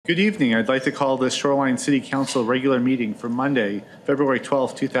Good evening. I'd like to call the Shoreline City Council regular meeting for Monday, February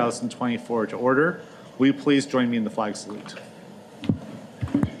 12, 2024 to order. Will you please join me in the flag salute?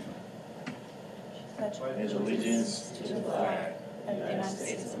 Pledge allegiance to the flag of the United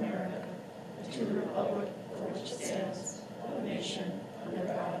States of America, to the republic for which it stands, one nation, under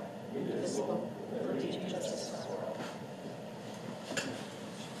God, indivisible, with liberty and justice for all.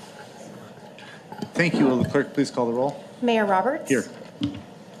 Thank you. Will the clerk please call the roll? Mayor Roberts. Here.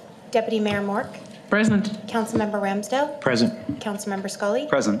 Deputy Mayor Mork. Present. Councilmember Ramsdell. Present. Councilmember Scully.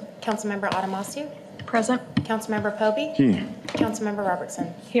 Present. Councilmember Adamasu. Present. Councilmember Poby. Here. Councilmember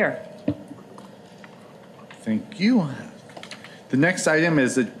Robertson. Here. Thank you. The next item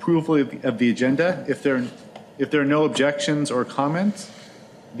is approval of the agenda. If there are no objections or comments,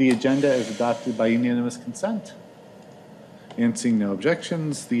 the agenda is adopted by unanimous consent. And seeing no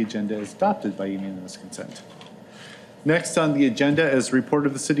objections, the agenda is adopted by unanimous consent. Next on the agenda is report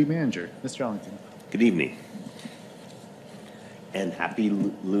of the city manager. Mr. Ellington. Good evening and happy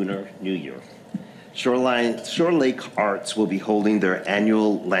Lunar New Year. Shore Lake Arts will be holding their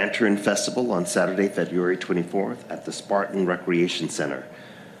annual Lantern Festival on Saturday, February 24th at the Spartan Recreation Center.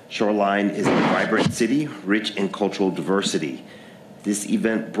 Shoreline is a vibrant city, rich in cultural diversity. This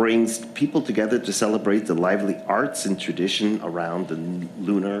event brings people together to celebrate the lively arts and tradition around the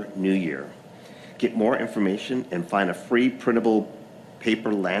Lunar New Year. Get more information and find a free printable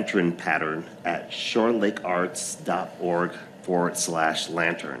paper lantern pattern at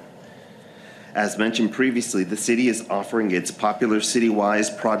shorelakearts.org/lantern. As mentioned previously, the city is offering its popular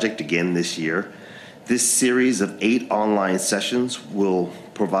Citywise project again this year. This series of 8 online sessions will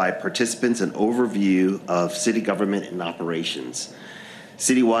provide participants an overview of city government and operations.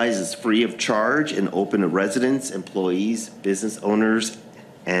 Citywise is free of charge and open to residents, employees, business owners,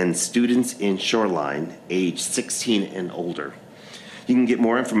 and students in Shoreline, age 16 and older. You can get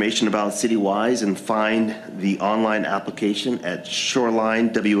more information about Citywise and find the online application at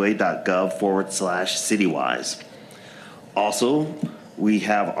shorelinewa.gov/Citywise. Also, we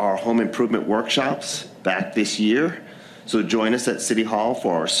have our home improvement workshops back this year. So join us at City Hall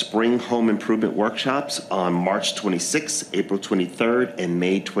for our spring home improvement workshops on March 26th, April 23rd, and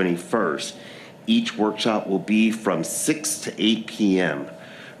May 21st. Each workshop will be from 6 to 8 p.m.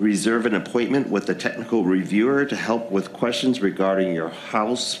 Reserve an appointment with a technical reviewer to help with questions regarding your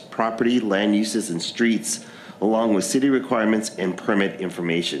house, property, land uses, and streets, along with city requirements and permit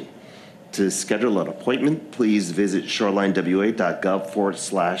information. To schedule an appointment, please visit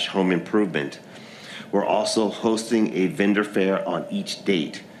shorelinewa.gov/home improvement. We're also hosting a vendor fair on each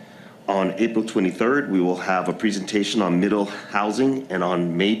date. On April 23rd, we will have a presentation on middle housing, and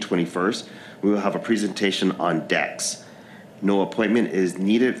on May 21st, we will have a presentation on decks. No appointment is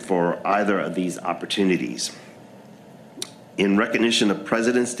needed for either of these opportunities. In recognition of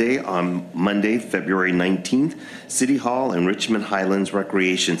President's Day on Monday, February 19th, City Hall and Richmond Highlands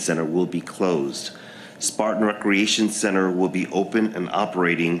Recreation Center will be closed. Spartan Recreation Center will be open and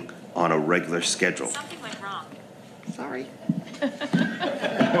operating on a regular schedule. Something went wrong. Sorry.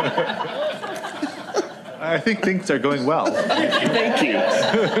 I think things are going well. Thank you.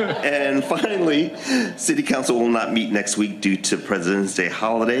 And finally, City Council will not meet next week due to President's Day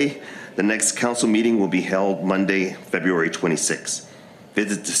holiday. The next council meeting will be held Monday, February 26th.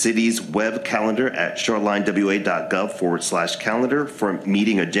 Visit the city's web calendar at shorelinewa.gov/calendar for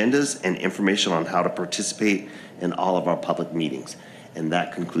meeting agendas and information on how to participate in all of our public meetings. And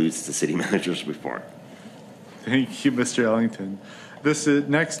that concludes the city manager's report. Thank you, Mr. Ellington. This is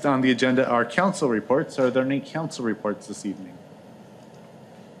next on the agenda are council reports. Are there any council reports this evening?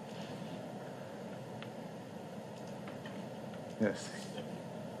 Yes.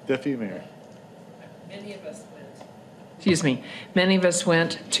 Deputy Mayor. Many of us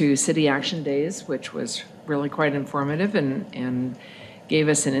went to City Action Days, which was really quite informative and gave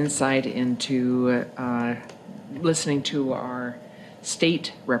us an insight into listening to our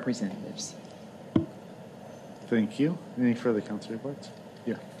state representatives. Thank you. Any further council reports?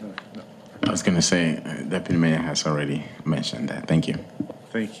 Yeah. No. I was going to say, Deputy Mayor has already mentioned that. Thank you.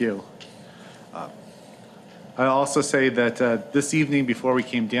 Thank you. I'll also say that this evening before we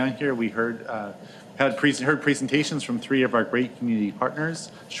came down here, we heard presentations from 3 of our great community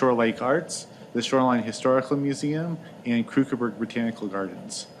partners, Shore Lake Arts, the Shoreline Historical Museum, and Krugerberg Botanical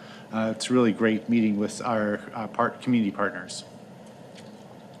Gardens. It's a really great meeting with our community partners.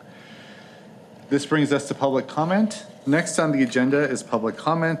 This brings us to public comment. Next on the agenda is public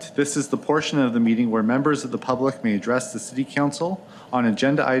comment. This is the portion of the meeting where members of the public may address the City Council on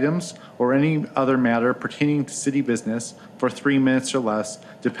agenda items or any other matter pertaining to city business for 3 minutes or less,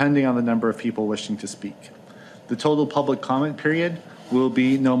 depending on the number of people wishing to speak. The total public comment period will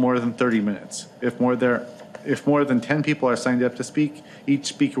be no more than 30 minutes. If more than 10 people are signed up to speak, each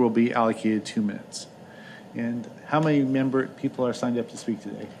speaker will be allocated 2 minutes. And how many people are signed up to speak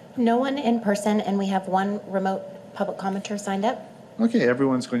today? No one in person, and we have one remote public commenter signed up. Okay,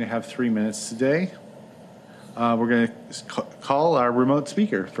 everyone's going to have 3 minutes today. We're going to call our remote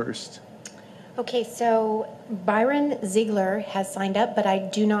speaker first. Okay, so Byron Ziegler has signed up, but I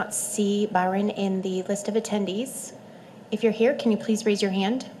do not see Byron in the list of attendees. If you're here, can you please raise your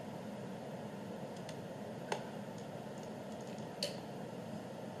hand?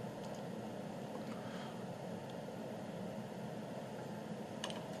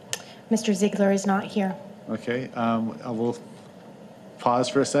 Mr. Ziegler is not here. Okay, I will pause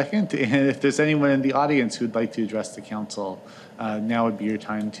for a second. And if there's anyone in the audience who'd like to address the council, now would be your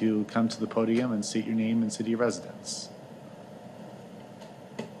time to come to the podium and state your name and city of residence.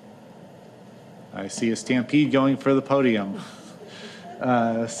 I see a stampede going for the podium.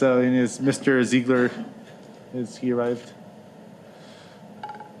 So, and is Mr. Ziegler, has he arrived?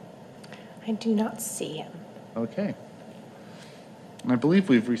 I do not see him. Okay. I believe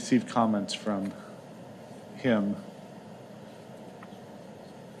we've received comments from him.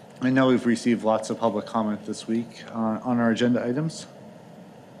 I know we've received lots of public comment this week on our agenda items.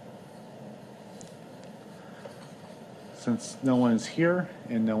 Since no one is here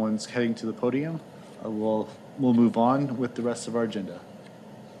and no one's heading to the podium, we'll move on with the rest of our agenda.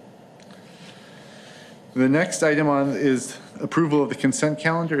 The next item on is approval of the consent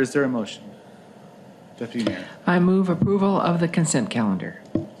calendar. Is there a motion? Deputy Mayor. I move approval of the consent calendar.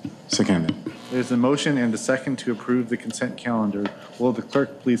 Second. There's a motion and a second to approve the consent calendar. Will the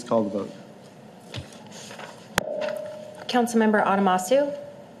clerk please call the vote? Councilmember Adamasu?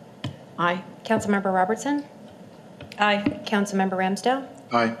 Aye. Councilmember Robertson? Aye. Councilmember Ramsdale?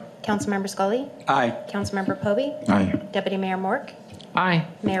 Aye. Councilmember Scully? Aye. Councilmember Povey? Aye. Deputy Mayor Mork? Aye.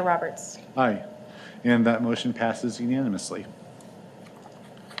 Mayor Roberts? Aye. And that motion passes unanimously.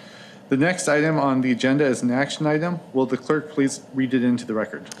 The next item on the agenda is an action item. Will the clerk please read it into the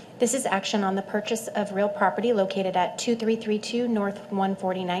record? This is action on the purchase of real property located at 2332 North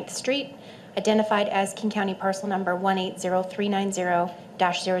 149th Street, identified as King County parcel number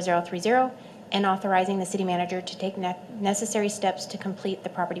 180390-0030, and authorizing the city manager to take necessary steps to complete the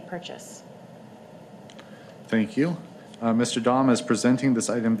property purchase. Thank you. Mr. Dom is presenting this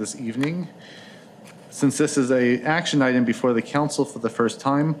item this evening. Since this is an action item before the council for the first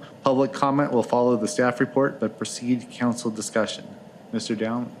time, public comment will follow the staff report, but precede council discussion. Mr.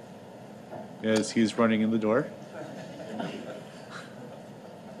 Down, as he's running in the door.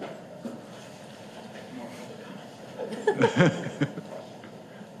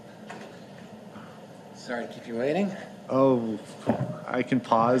 Sorry to keep you waiting. Oh, I can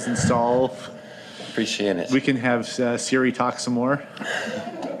pause and stall. Appreciate it. We can have Siri talk some more.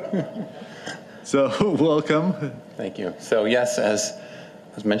 So, welcome. Thank you. So yes, as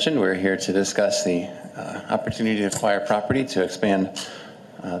was mentioned, we're here to discuss the opportunity to acquire property to expand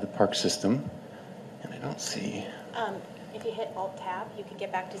the park system. And I don't see. If you hit Alt-Tab, you can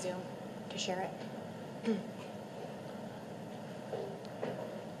get back to Zoom to share it.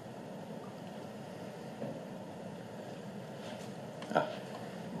 Ah.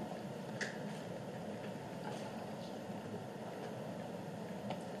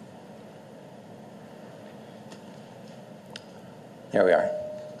 There we are.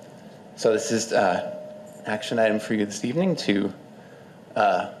 So this is action item for you this evening to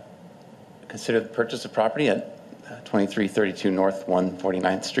consider the purchase of property at 2332 North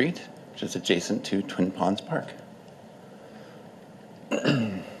 149th Street, which is adjacent to Twin Ponds Park.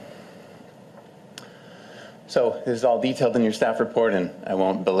 So this is all detailed in your staff report, and I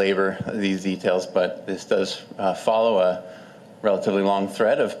won't belabor these details, but this does follow a relatively long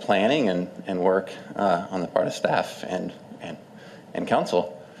thread of planning and work on the part of staff and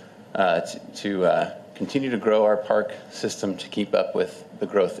council to continue to grow our park system to keep up with the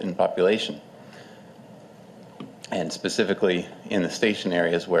growth in population. And specifically in the station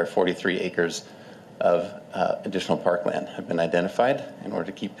areas where 43 acres of additional parkland have been identified in order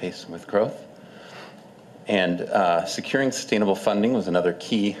to keep pace with growth. And securing sustainable funding was another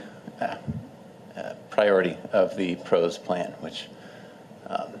key priority of the PROS plan, which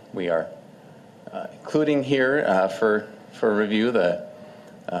we are including here for review. The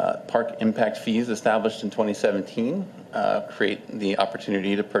park impact fees established in 2017 create the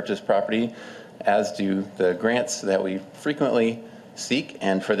opportunity to purchase property, as do the grants that we frequently seek.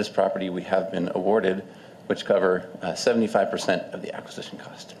 And for this property, we have been awarded, which cover 75% of the acquisition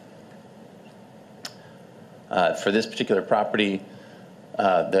cost. For this particular property,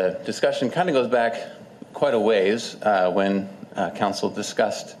 the discussion kind of goes back quite a ways when council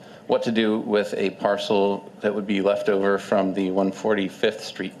discussed what to do with a parcel that would be left over from the 145th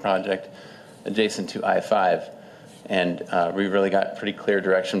Street project adjacent to I-5. And we really got pretty clear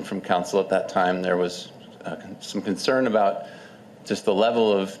direction from council at that time. There was some concern about just the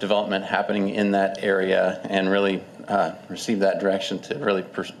level of development happening in that area, and really received that direction to really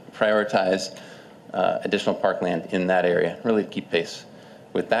prioritize additional parkland in that area, really to keep pace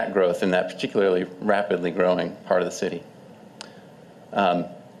with that growth in that particularly rapidly growing part of the city. And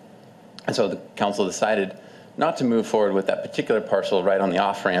so the council decided not to move forward with that particular parcel right on the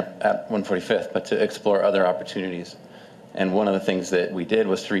off-ramp at 145th, but to explore other opportunities. And one of the things that we did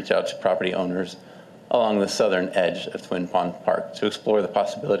was to reach out to property owners along the southern edge of Twin Pond Park to explore the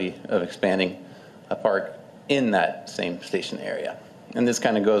possibility of expanding a park in that same station area. And this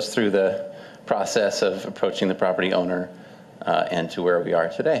kind of goes through the process of approaching the property owner and to where we are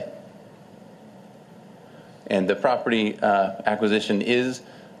today. And the property acquisition is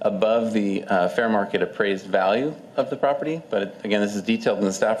above the fair market appraised value of the property. But again, this is detailed in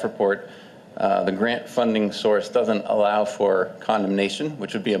the staff report. The grant funding source doesn't allow for condemnation,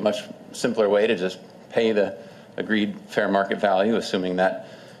 which would be a much simpler way to just pay the agreed fair market value, assuming that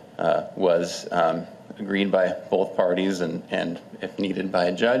was agreed by both parties and if needed by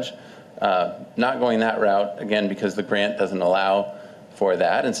a judge. Not going that route, again, because the grant doesn't allow for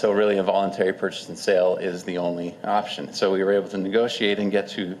that, and so really a voluntary purchase and sale is the only option. So we were able to negotiate and get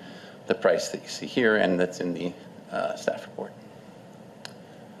to the price that you see here, and that's in the staff report.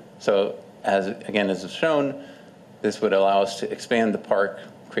 So as is shown, this would allow us to expand the park,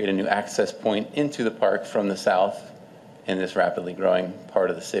 create a new access point into the park from the south in this rapidly growing part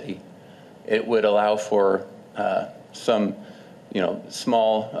of the city. It would allow for some,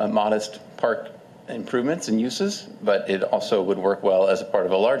 small, modest park improvements and uses, but it also would work well as a part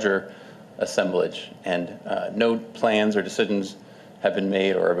of a larger assemblage. And no plans or decisions have been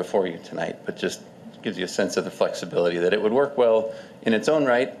made or are before you tonight, but just gives you a sense of the flexibility that it would work well in its own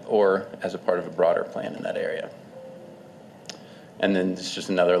right or as a part of a broader plan in that area. And then it's just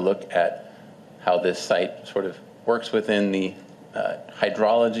another look at how this site sort of works within the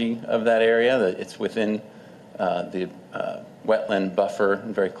hydrology of that area, that it's within the wetland buffer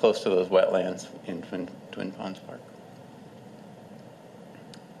and very close to those wetlands in Twin Ponds Park.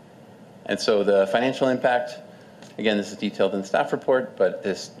 And so the financial impact, again, this is detailed in the staff report, but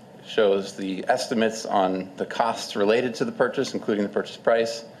this shows the estimates on the costs related to the purchase, including the purchase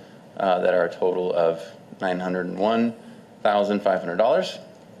price, that are a total of $901,500.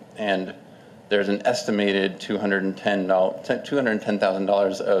 And there's an estimated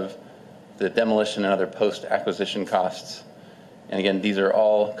 $210,000 of the demolition and other post-acquisition costs. And again, these are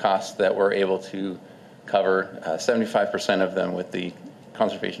all costs that we're able to cover, 75% of them with the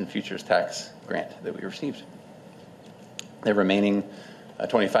Conservation Futures Tax grant that we received. The remaining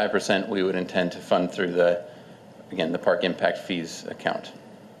 25% we would intend to fund through the park impact fees account.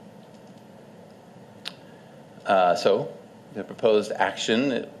 So the proposed action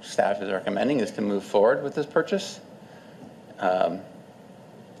that staff is recommending is to move forward with this purchase. And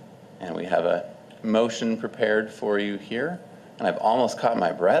we have a motion prepared for you here. And I've almost caught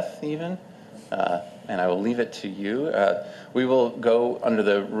my breath even, and I will leave it to you. We will go under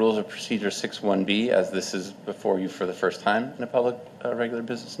the Rules of Procedure 6.1b, as this is before you for the first time in a public regular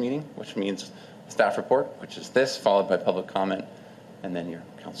business meeting, which means staff report, which is this, followed by public comment, and then your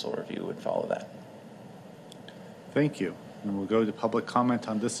council review would follow that. Thank you. And we'll go to public comment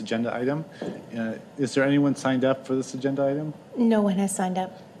on this agenda item. Is there anyone signed up for this agenda item? No one has signed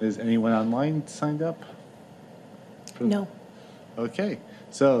up. Is anyone online signed up? No. Okay.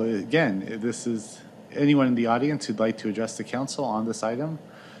 So again, this is anyone in the audience who'd like to address the council on this item,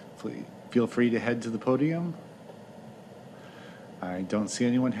 please feel free to head to the podium. I don't see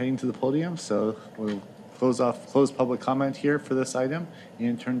anyone heading to the podium, so we'll close public comment here for this item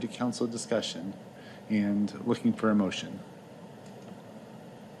and turn to council discussion and looking for a motion.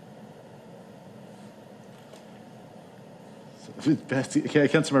 Okay,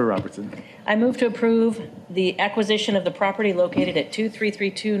 Councilmember Robertson. I move to approve the acquisition of the property located at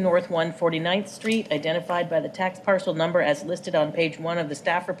 2332 North 149th Street, identified by the tax parcel number as listed on page 1 of the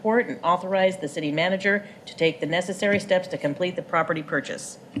staff report, and authorize the city manager to take the necessary steps to complete the property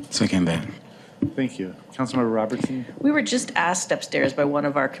purchase. Second that. Thank you. Councilmember Robertson. We were just asked upstairs by one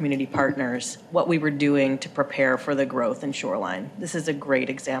of our community partners what we were doing to prepare for the growth in Shoreline. This is a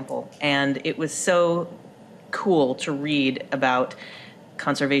great example, and it was so cool to read about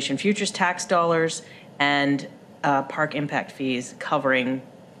Conservation Futures Tax dollars and park impact fees covering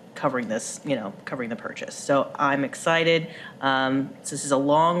this, covering the purchase. So I'm excited. This is a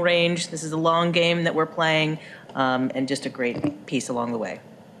long range. This is a long game that we're playing. and just a great piece along the way.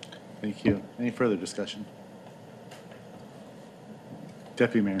 Thank you. Any further discussion?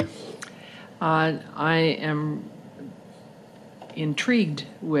 Deputy Mayor. I am intrigued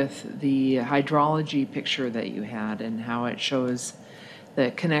with the hydrology picture that you had and how it shows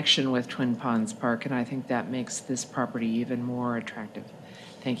the connection with Twin Ponds Park, and I think that makes this property even more attractive.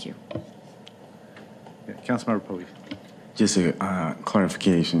 Thank you. Yeah, Councilmember Poe. Just a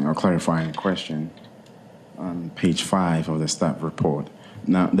clarification or clarifying question on page 5 of the staff report.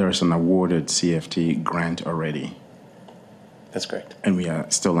 Now, there is an awarded CFT grant already, That's correct. and we are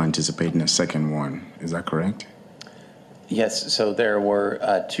still anticipating a second one. Is that correct? Yes, so there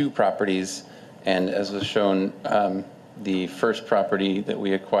were 2 properties, and as was shown, the first property that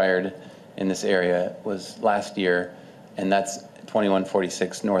we acquired in this area was last year, and that's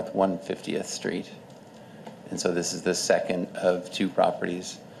 2146 North 150th Street. And so this is the second of 2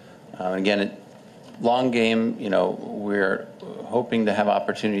 properties. Again, long game, we're hoping to have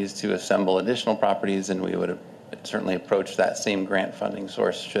opportunities to assemble additional properties, and we would certainly approach that same grant funding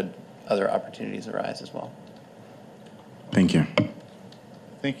source should other opportunities arise as well. Thank you.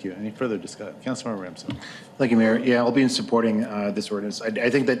 Thank you. Any further discussion? Councilmember Ramsdell. Thank you, Mayor. Yeah, I'll be in supporting this ordinance. I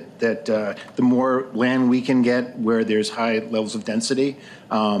think that the more land we can get where there's high levels of density,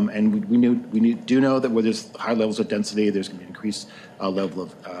 and we do know that where there's high levels of density, there's going to be an increased level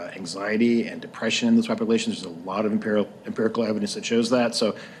of anxiety and depression in those populations. There's a lot of empirical evidence that shows that.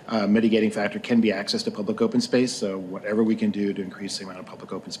 So mitigating factor can be access to public open space. So whatever we can do to increase the amount of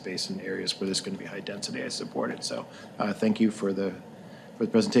public open space in areas where there's going to be high density, I support it. So thank you for the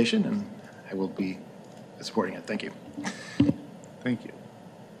presentation, and I will be supporting it. Thank you. Thank you.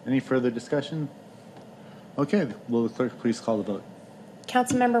 Any further discussion? Okay, will the clerk please call the vote?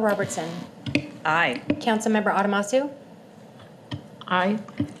 Councilmember Robertson. Aye. Councilmember Adamasu. Aye.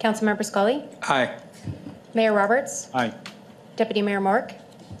 Councilmember Scully. Aye. Mayor Roberts. Aye. Deputy Mayor Mork.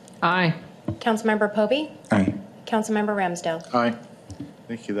 Aye. Councilmember Poby. Aye. Councilmember Ramsdell. Aye.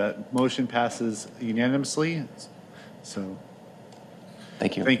 Thank you. That motion passes unanimously. So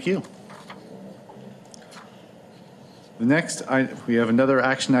Thank you. thank you. The next, we have another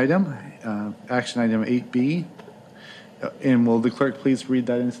action item, action item 8B. And will the clerk please read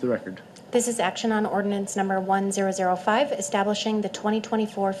that into the record? This is action on ordinance number 1005, establishing the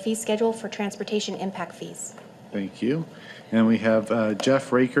 2024 fee schedule for transportation impact fees. Thank you. And we have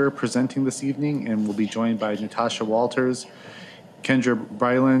Jeff Raker presenting this evening, and we'll be joined by Natasha Walters, Kendra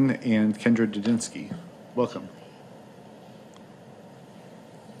Brylan, and Kendra Dudinsky. Welcome.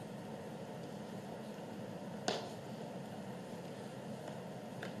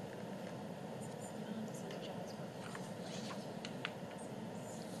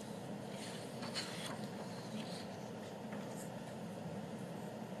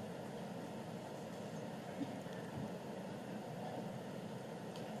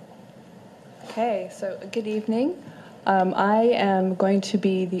 Okay, so good evening. I am going to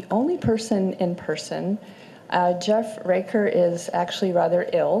be the only person in person. Jeff Raker is actually rather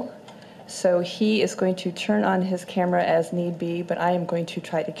ill, so he is going to turn on his camera as need be, but I am going to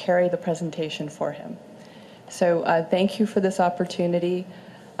try to carry the presentation for him. So thank you for this opportunity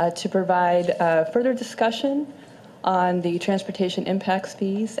to provide further discussion on the transportation impacts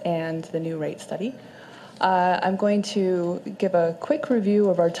fees and the new rate study. I'm going to give a quick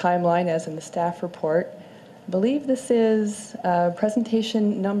review of our timeline as in the staff report. I believe this is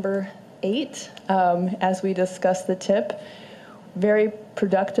presentation number 8 as we discuss the TIP. Very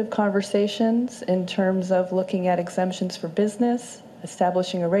productive conversations in terms of looking at exemptions for business,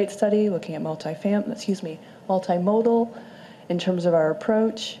 establishing a rate study, looking at multimodal in terms of our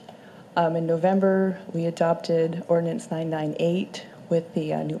approach. In November, we adopted Ordinance 998 with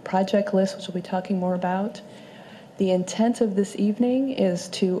the new project list, which we'll be talking more about. The intent of this evening is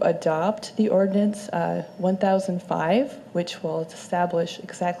to adopt the Ordinance 1005, which will establish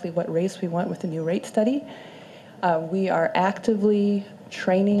exactly what rates we want with the new rate study. We are actively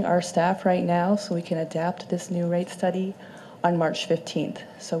training our staff right now so we can adapt this new rate study on March 15th.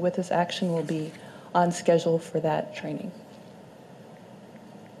 So with this action, we'll be on schedule for that training.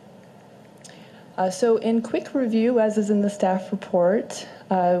 So in quick review, as is in the staff report,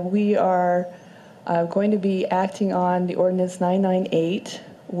 we are going to be acting on the Ordinance 998,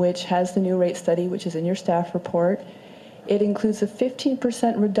 which has the new rate study, which is in your staff report. It includes a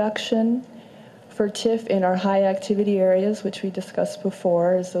 15% reduction for TIF in our high activity areas, which we discussed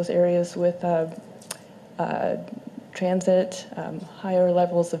before, as those areas with transit, higher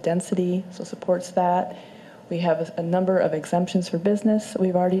levels of density, so supports that. We have a number of exemptions for business that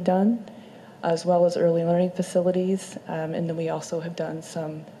we've already done, as well as early learning facilities. And then we also have done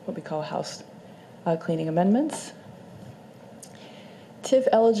some what we call house cleaning amendments. TIF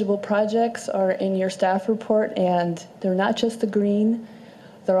eligible projects are in your staff report, and they're not just the green,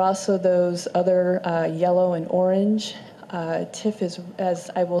 they're also those other yellow and orange. TIF is, as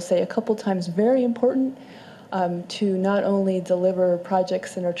I will say a couple times, very important to not only deliver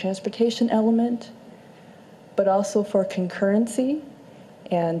projects in our transportation element, but also for concurrency.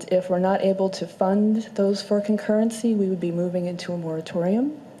 And if we're not able to fund those for concurrency, we would be moving into a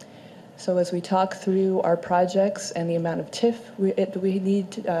moratorium. So as we talk through our projects and the amount of TIF we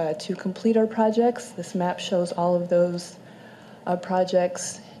need to complete our projects, this map shows all of those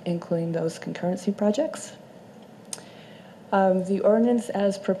projects, including those concurrency projects. The ordinance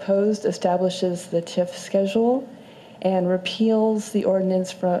as proposed establishes the TIF schedule and repeals the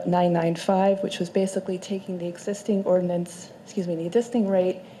ordinance from 995, which was basically taking the existing ordinance, the existing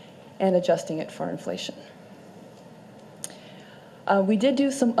rate and adjusting it for inflation. We did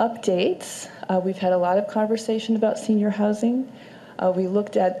do some updates. We've had a lot of conversation about senior housing. We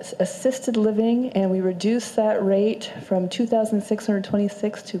looked at assisted living, and we reduced that rate from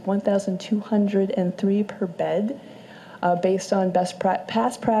 $2,626 to $1,203 per bed, based on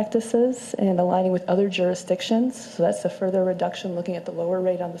past practices and aligning with other jurisdictions. So that's a further reduction, looking at the lower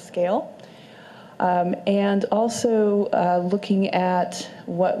rate on the scale. And also looking at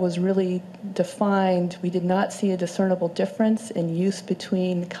what was really defined, we did not see a discernible difference in use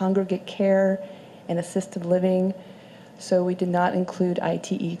between congregate care and assisted living, so we did not include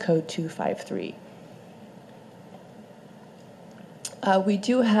ITE code 253. We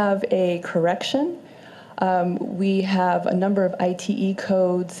do have a correction. We have a number of ITE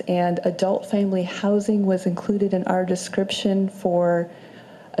codes, and adult family housing was included in our description for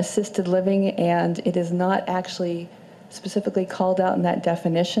assisted living, and it is not actually specifically called out in that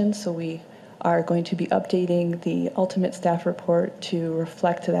definition, so we are going to be updating the ultimate staff report to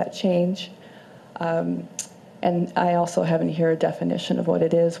reflect that change. And I also have in here a definition of what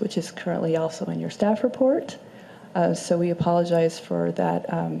it is, which is currently also in your staff report. So we apologize for that,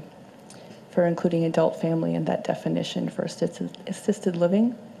 for including adult family in that definition for assisted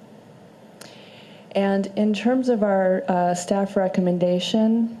living. And in terms of our staff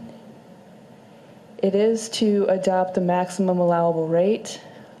recommendation, it is to adopt the maximum allowable rate.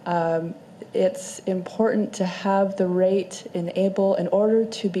 It's important to have the rate in order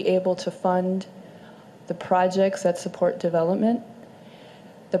to be able to fund the projects that support development,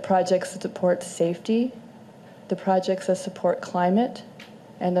 the projects that support safety, the projects that support climate,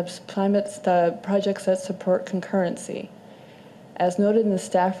 and the projects that support concurrency. As noted in the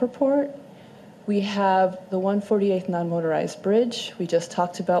staff report, we have the 148th non-motorized bridge. We just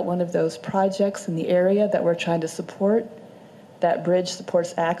talked about one of those projects in the area that we're trying to support. That bridge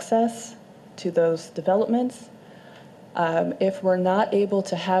supports access to those developments. If we're not able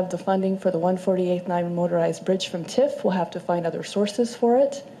to have the funding for the 148th non-motorized bridge from TIF, we'll have to find other sources for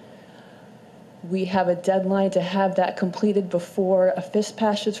it. We have a deadline to have that completed before a fish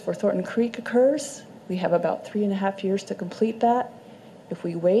passage for Thornton Creek occurs. We have about 3.5 years to complete that. If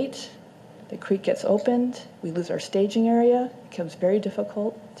we wait, the creek gets opened, we lose our staging area, it becomes very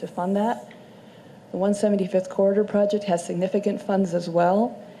difficult to fund that. The 175th Corridor project has significant funds as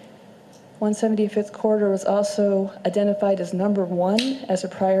well. 175th Corridor was also identified as #1 as a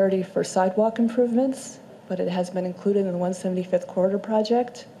priority for sidewalk improvements, but it has been included in the 175th Corridor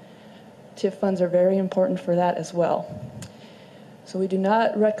project. TIF funds are very important for that as well. So we do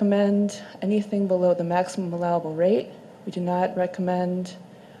not recommend anything below the maximum allowable rate. We do not recommend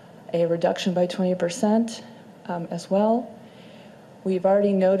a reduction by 20% as well. We've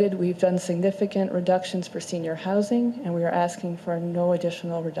already noted we've done significant reductions for senior housing, and we are asking for no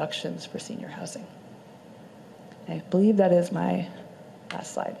additional reductions for senior housing. I believe that is my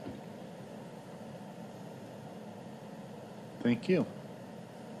last slide. Thank you.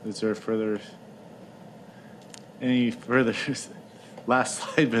 Is there any further, last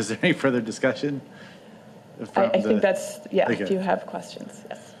slide, but is there any further discussion? I think that's, yeah, Okay. if you have questions,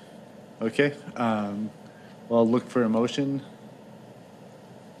 yes. Okay, well, I'll look for a motion.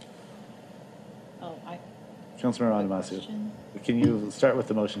 Oh, Councilmember Adamasu, can you start with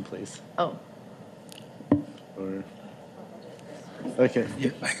the motion, please? Oh. Or, okay,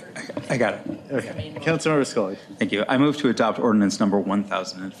 I got it. okay. Councilmember Scully. Thank you. I move to adopt ordinance number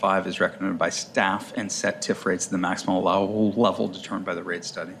 1005 as recommended by staff and set TIF rates to the maximum allowable level determined by the rate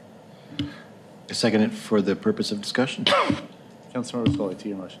study. I second it for the purpose of discussion. Councilmember Scully, to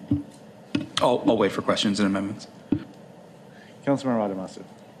your motion. I'll wait for questions and amendments. Councilmember Adamasu.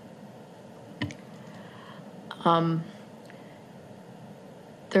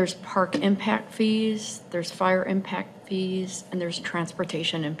 There's park impact fees, there's fire impact fees and there's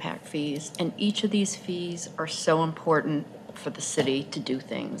transportation impact fees. And each of these fees are so important for the city to do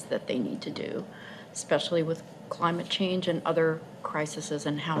things that they need to do, especially with climate change and other crises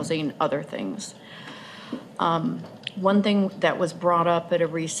in housing, other things. One thing that was brought up at a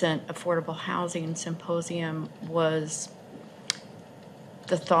recent affordable housing symposium was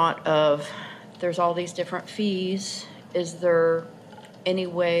the thought of there's all these different fees. Is there any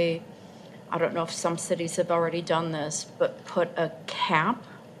way, I don't know if some cities have already done this, but put a cap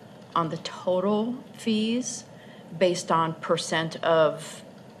on the total fees based on percent of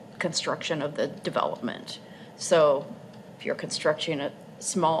construction of the development? So if you're constructing a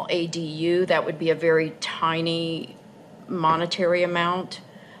small ADU, that would be a very tiny monetary amount.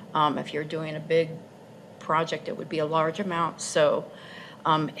 If you're doing a big project, it would be a large amount. So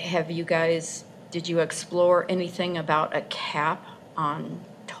did you explore anything about a cap on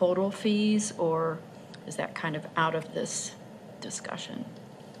total fees, or is that kind of out of this discussion?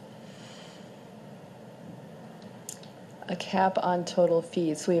 A cap on total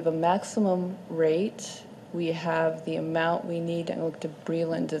fees. So we have a maximum rate. We have the amount we need. And look to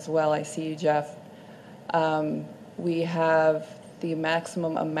Breland as well. I see you, Jeff. We have the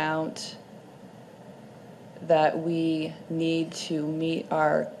maximum amount that we need to meet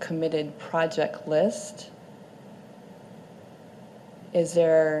our committed project list. Is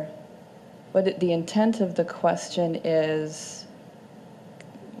there, the intent of the question is,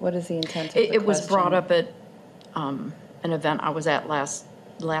 what is the intent of the question? It was brought up at an event I was at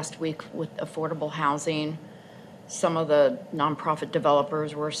last week with affordable housing. Some of the nonprofit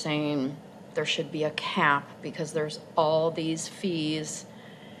developers were saying there should be a cap because there's all these fees.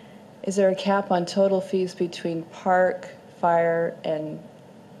 Is there a cap on total fees between park, fire, and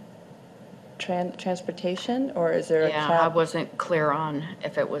transportation, or is there a cap? Yeah, I wasn't clear on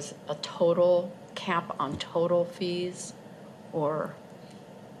if it was a total cap on total fees or,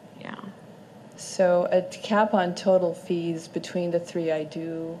 yeah. So a cap on total fees between the three, I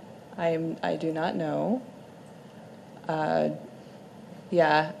do not know.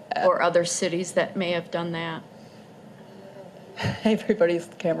 Yeah. Or other cities that may have done that. Everybody's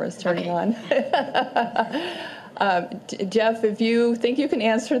camera is turning on. Jeff, if you think you can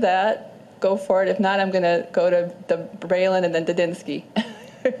answer that, go for it. If not, I'm going to go to the Breland and then Dadinsky.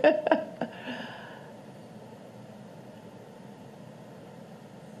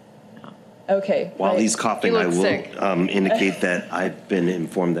 Okay. While he's coughing, I will sick. Indicate that I've been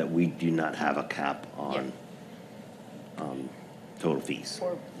informed that we do not have a cap on total fees.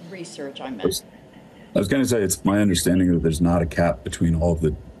 For research, I meant. I was going to say, it's my understanding that there's not a cap between all of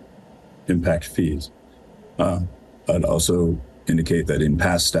the impact fees. I'd also indicate that in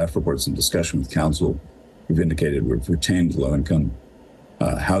past staff reports and discussion with council, we've indicated we've retained low-income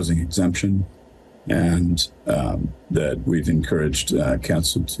housing exemption, and that we've encouraged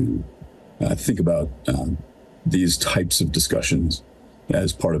council to think about these types of discussions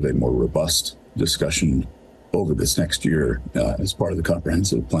as part of a more robust discussion over this next year as part of the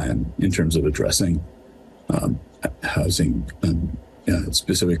comprehensive plan in terms of addressing housing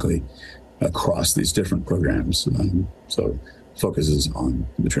specifically across these different programs. So focuses on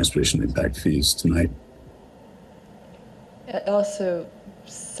the transportation impact fees tonight. It also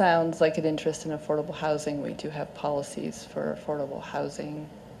sounds like an interest in affordable housing. We do have policies for affordable housing.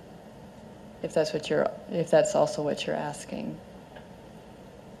 If that's also what you're asking.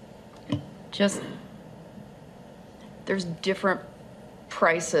 There's different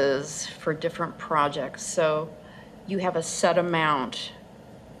prices for different projects. So you have a set amount,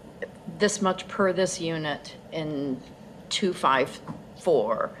 this much per this unit in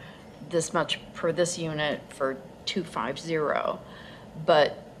 254, this much per this unit for 250.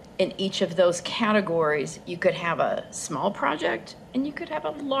 But in each of those categories, you could have a small project and you could have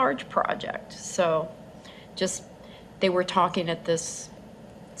a large project. So they were talking at this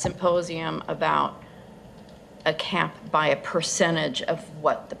symposium about a cap by a percentage of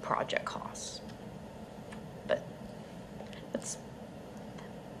what the project costs. But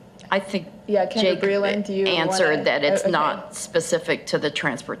I think Jake Breland, do you answered that it's okay. not specific to the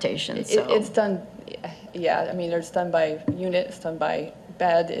transportation. So It's done, yeah, I mean, it's done by unit, it's done by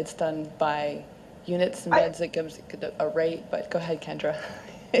bed, it's done by units and beds. It gives a rate, but go ahead, Kendra.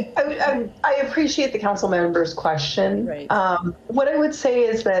 I appreciate the council member's question. Right. What I would say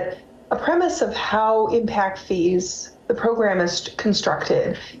is that a premise of how impact fees, the program is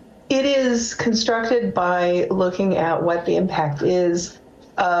constructed, it is constructed by looking at what the impact is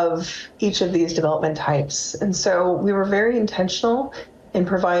of each of these development types. And so we were very intentional in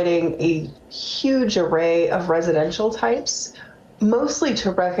providing a huge array of residential types mostly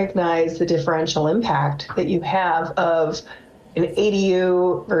to recognize the differential impact that you have of an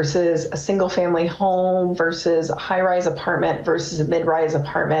ADU versus a single family home versus a high-rise apartment versus a mid-rise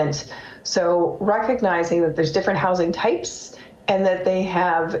apartment. So recognizing that there's different housing types and that they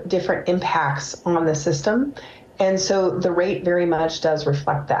have different impacts on the system. And so the rate very much does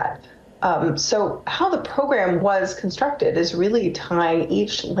reflect that. So how the program was constructed is really tying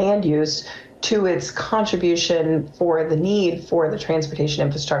each land use to its contribution for the need for the transportation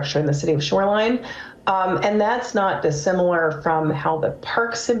infrastructure in the city of Shoreline. And that's not dissimilar from how the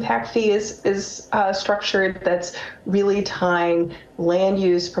parks impact fee is structured. That's really tying land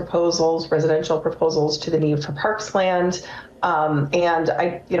use proposals, residential proposals, to the need for parks land. And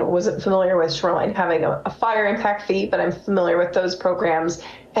I wasn't familiar with Shoreline having a fire impact fee, but I'm familiar with those programs.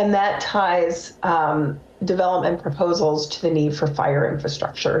 And that ties development proposals to the need for fire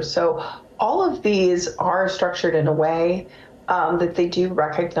infrastructure. So all of these are structured in a way that they do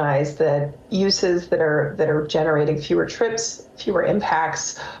recognize that uses that are generating fewer trips, fewer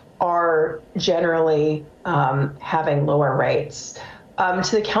impacts, are generally having lower rates. To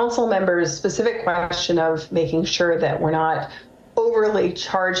the council members' specific question of making sure that we're not overly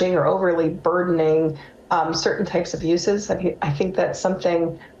charging or overly burdening certain types of uses, I think that's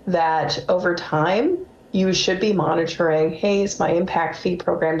something that over time you should be monitoring. Hey, is my impact fee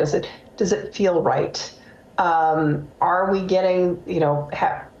program, does it feel right? Are we getting,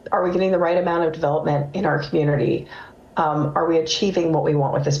 are we getting the right amount of development in our community? Are we achieving what we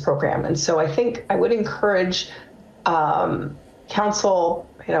want with this program? And so I think I would encourage council,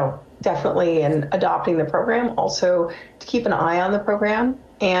 definitely in adopting the program, also to keep an eye on the program.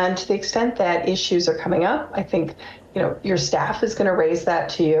 And to the extent that issues are coming up, I think, your staff is going to raise that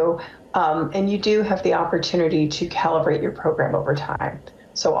to you. And you do have the opportunity to calibrate your program over time.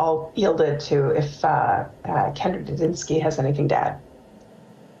 So I'll yield it to if Kendra Dudinsky has anything to add.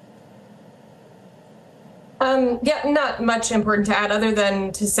 Yeah, not much important to add other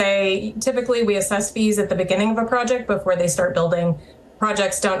than to say, typically we assess fees at the beginning of a project before they start building.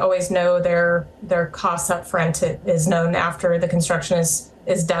 Projects don't always know their costs up front. It is known after the construction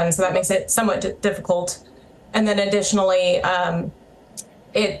is done. So that makes it somewhat difficult. And then additionally,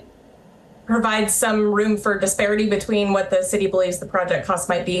 it provides some room for disparity between what the city believes the project cost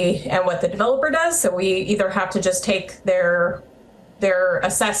might be and what the developer does. So we either have to just take their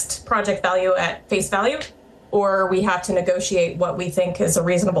assessed project value at face value, or we have to negotiate what we think is a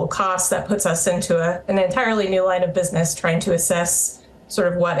reasonable cost that puts us into an entirely new line of business, trying to assess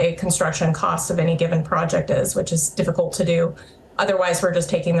sort of what a construction cost of any given project is, which is difficult to do. Otherwise, we're just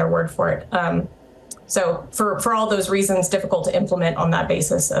taking their word for it. So for all those reasons, difficult to implement on that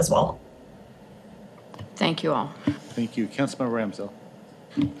basis as well. Thank you all. Thank you. Councilmember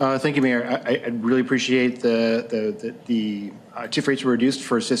Ramsdell. Thank you, Mayor. I really appreciate the TIF rates were reduced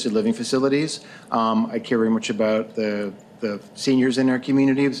for assisted living facilities. I care very much about the seniors in our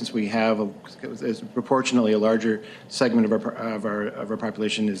community, since we have proportionally a larger segment of our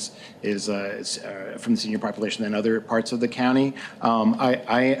population is from the senior population than other parts of the county. I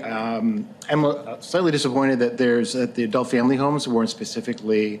am slightly disappointed that the adult family homes weren't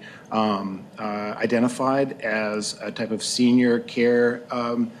specifically identified as a type of senior care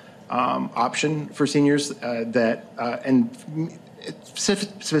option for seniors and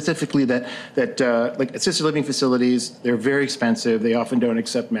specifically that like assisted living facilities, they're very expensive. They often don't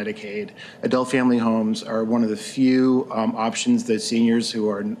accept Medicaid. Adult family homes are one of the few options that seniors who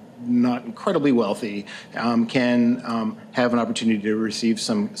are not incredibly wealthy can have an opportunity to receive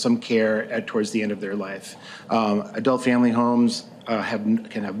some care towards the end of their life. Adult family homes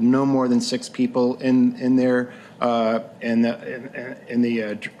can have no more than 6 people in their in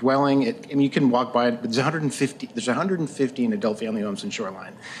the dwelling. You can walk by. There's 115 adult family homes in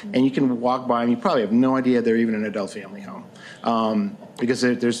Shoreline, and you can walk by and you probably have no idea they're even an adult family home because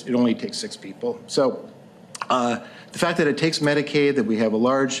it only takes 6 people. So the fact that it takes Medicaid, that we have a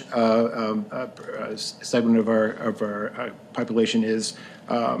large segment of our population is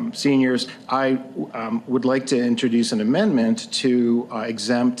seniors, I would like to introduce an amendment to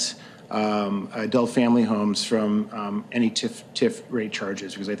exempt adult family homes from any TIF rate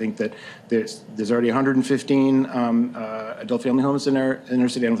charges, because I think that there's already 115 adult family homes in our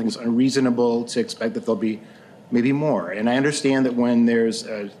city. I don't think it's unreasonable to expect that there'll be maybe more. And I understand that when there's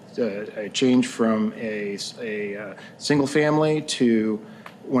a change from a single family to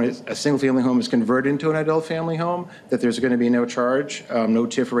when a single family home is converted into an adult family home, that there's going to be no charge, no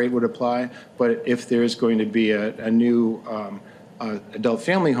TIF rate would apply. But if there's going to be a new adult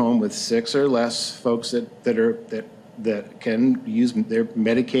family home with 6 or less folks that that can use their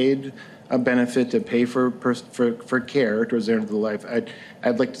Medicaid benefit to pay for care towards the end of their life.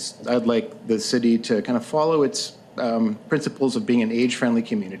 I'd like the city to kind of follow its principles of being an age-friendly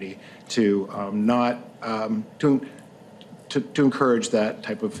community to to encourage that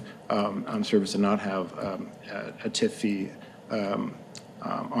type of service and not have a TIF fee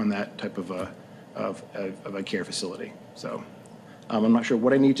on that type of a care facility. So I'm not sure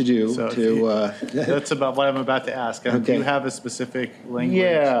what I need to do to. That's about what I'm about to ask. Do you have a specific language?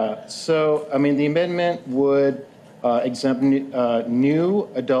 Yeah. So I mean, the amendment would exempt new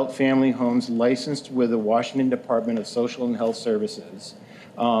adult family homes licensed with the Washington Department of Social and Health Services.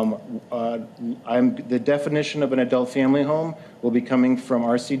 The definition of an adult family home will be coming from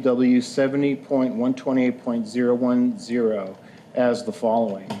RCW 70.128.010 as the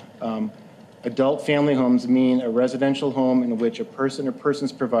following. Adult family homes mean a residential home in which a person or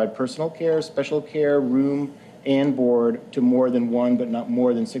persons provide personal care, special care, room, and board to more than one, but not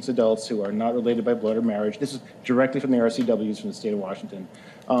more than 6 adults who are not related by blood or marriage. This is directly from the RCWs from the state of Washington,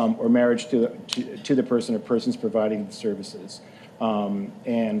 or marriage to the person or persons providing the services. And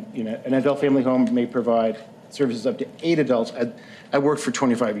an adult family home may provide services up to 8 adults. I worked for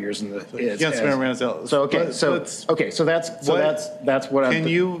 25 years in the. Councilmember Ramsdell. So that's what I'm. Can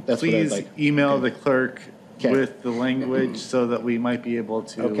you please email the clerk with the language so that we might be able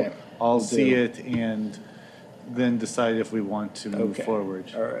to all see it and then decide if we want to move forward.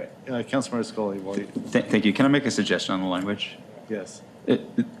 All right. Councilmember Scully, Thank you. Can I make a suggestion on the language? Yes. It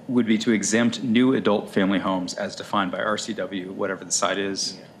would be to exempt new adult family homes as defined by RCW, whatever the site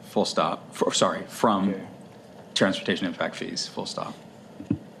is, full stop, from transportation impact fees, full stop.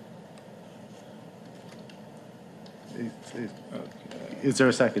 Is there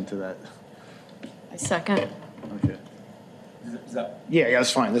a second to that? I second. Okay. Yeah,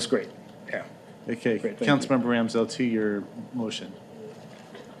 that's fine. That's great. Yeah. Okay. Great, thank Councilmember Ramsdell, to your motion.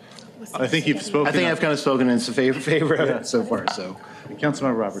 I think you've spoken. I think I've kind of spoken in favor of it so far. So,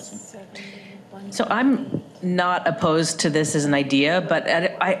 Councilmember Robertson. So I'm not opposed to this as an idea, but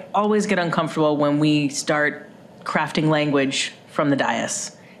I always get uncomfortable when we start crafting language from the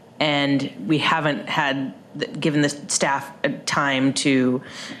dais, and we haven't given the staff time to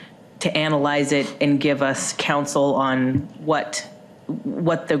analyze it and give us counsel on what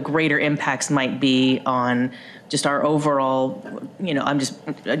the greater impacts might be on just our overall, I'm just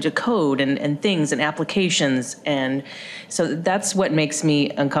code and things and applications. And so that's what makes me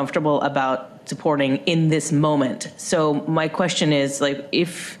uncomfortable about supporting in this moment. So my question is, like,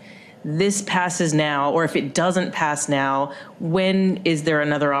 if this passes now, or if it doesn't pass now, when is there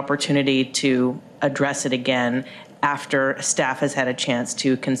another opportunity to address it again after staff has had a chance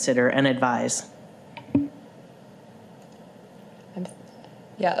to consider and advise?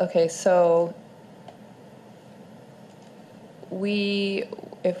 Yeah, okay, so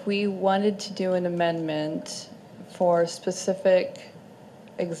if we wanted to do an amendment for specific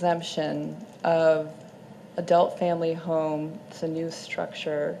exemption of adult family home, it's a new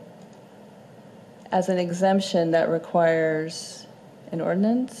structure, as an exemption that requires an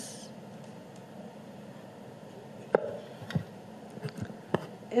ordinance?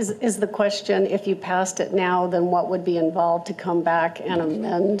 Is the question, if you passed it now, then what would be involved to come back and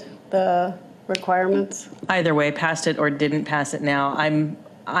amend the requirements? Either way, passed it or didn't pass it now,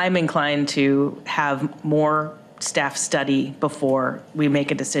 I'm inclined to have more staff study before we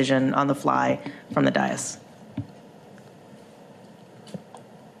make a decision on the fly from the dais.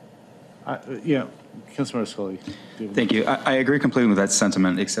 Councilmember Scully. Thank you. I agree completely with that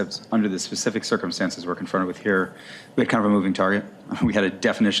sentiment, except under the specific circumstances we're confronted with here, we had kind of a moving target. We had a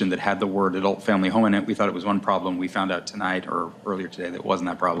definition that had the word adult family home in it. We thought it was one problem. We found out tonight or earlier today that it wasn't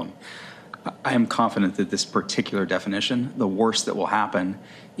that problem. I am confident that this particular definition, the worst that will happen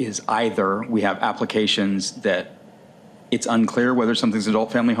is either we have applications that it's unclear whether something's an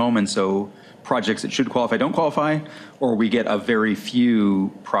adult family home, and so projects that should qualify don't qualify, or we get a very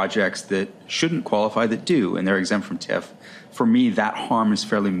few projects that shouldn't qualify that do, and they're exempt from TIF. For me, that harm is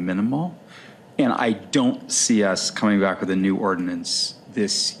fairly minimal, and I don't see us coming back with a new ordinance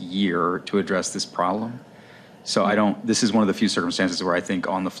this year to address this problem. So this is one of the few circumstances where I think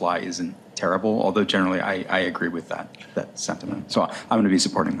on the fly isn't terrible, although generally I agree with that sentiment. So I'm going to be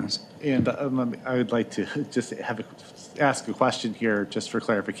supporting this. And I would like to just ask a question here, just for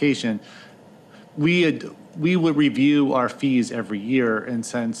clarification. We would review our fees every year, and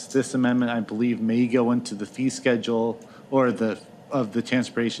since this amendment, I believe, may go into the fee schedule or of the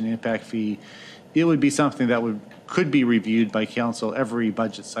transportation impact fee, it would be something that could be reviewed by council every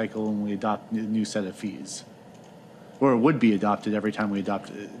budget cycle when we adopt a new set of fees. or it would be adopted every time we adopt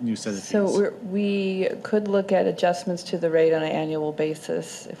a new set of fees. So we could look at adjustments to the rate on an annual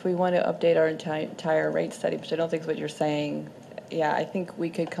basis. If we want to update our entire rate study, which I don't think is what you're saying, yeah, I think we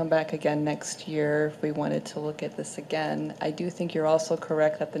could come back again next year if we wanted to look at this again. I do think you're also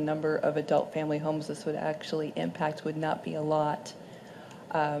correct that the number of adult family homes this would actually impact would not be a lot.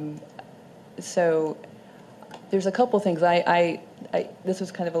 So there's a couple things. This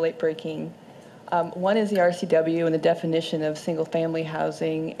was kind of a late breaking. One is the RCW and the definition of single-family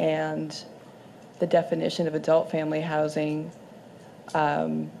housing and the definition of adult family housing,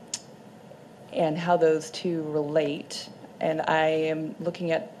 and how those two relate. And I am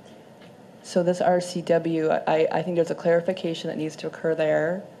looking at, so this RCW, I think there's a clarification that needs to occur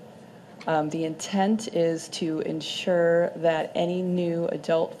there. The intent is to ensure that any new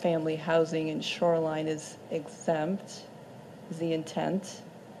adult family housing in Shoreline is exempt, is the intent.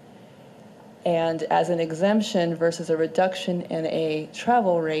 And as an exemption versus a reduction in a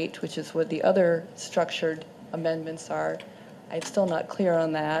travel rate, which is what the other structured amendments are, I'm still not clear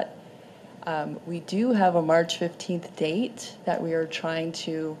on that. We do have a March 15th date that we are trying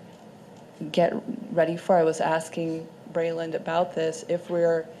to get ready for. I was asking Brayland about this. If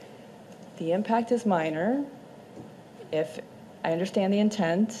the impact is minor, if I understand the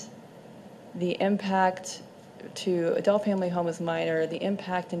intent, the impact to adult family home is minor, the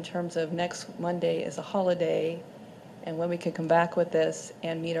impact in terms of next Monday is a holiday, and when we can come back with this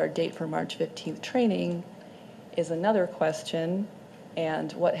and meet our date for March 15th training is another question.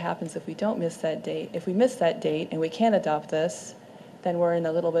 And what happens if we don't miss that date? If we miss that date and we can't adopt this, then we're in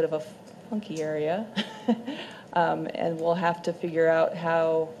a little bit of a funky area. And we'll have to figure out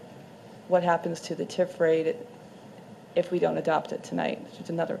what happens to the TIF rate if we don't adopt it tonight, which is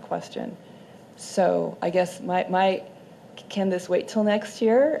another question. So I guess can this wait till next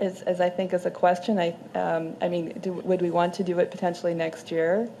year, as I think is a question. Would we want to do it potentially next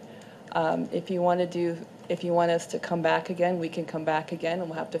year? If you want us to come back again, we can come back again, and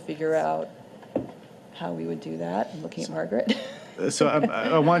we'll have to figure out how we would do that. I'm looking at Margaret. So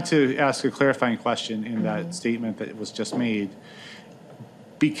I want to ask a clarifying question in that statement that was just made.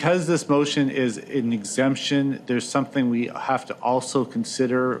 Because this motion is an exemption, there's something we have to also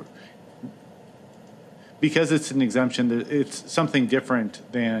consider. Because it's an exemption, it's something different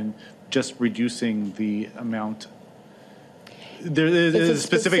than just reducing the amount. There is a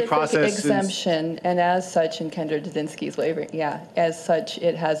specific process. Exemption, and as such, in Kendra Dudzinski's waiver, as such,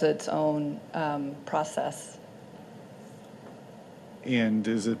 it has its own process. And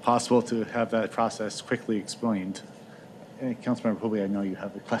is it possible to have that process quickly explained? And Councilmember Hooley, I know you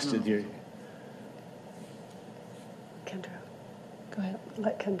have a question here. Kendra. Go ahead.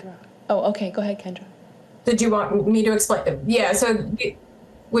 Let Kendra. Oh, okay. Go ahead, Kendra. Did you want me to explain? Yeah, so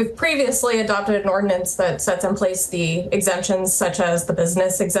we've previously adopted an ordinance that sets in place the exemptions, such as the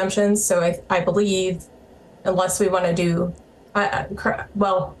business exemptions. So I believe, unless we want to do, I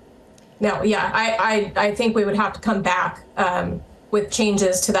think we would have to come back with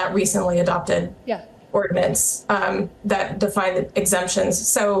changes to that recently adopted ordinance that define the exemptions.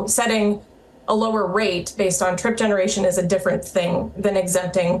 So setting a lower rate based on trip generation is a different thing than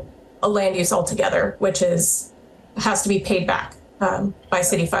exempting a land use altogether, which has to be paid back by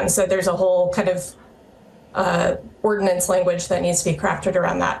city funds. So there's a whole kind of ordinance language that needs to be crafted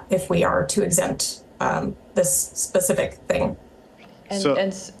around that if we are to exempt this specific thing. So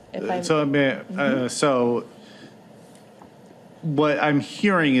what I'm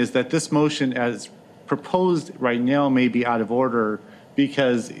hearing is that this motion as proposed right now may be out of order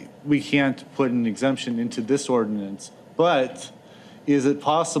because we can't put an exemption into this ordinance. But is it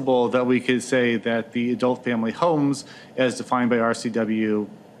possible that we could say that the adult family homes, as defined by RCW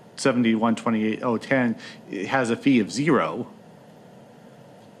 7128.010, has a fee of 0?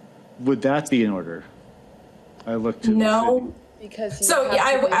 Would that be in order? I look to no.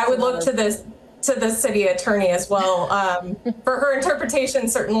 I would look to the city attorney as well for her interpretation,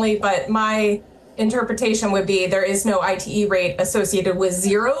 certainly. But my interpretation would be there is no ITE rate associated with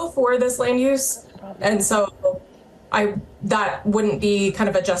 0 for this land use, and so that wouldn't be kind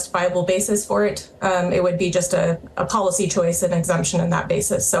of a justifiable basis for it. It would be just a policy choice and exemption on that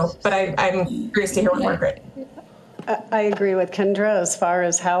basis. So, but I'm curious to hear what Margaret. I agree with Kendra as far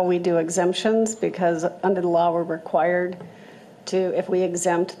as how we do exemptions, because under the law we're required to, if we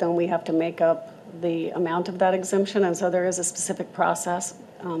exempt, then we have to make up the amount of that exemption. And so there is a specific process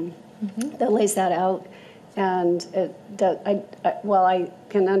that lays that out. And while I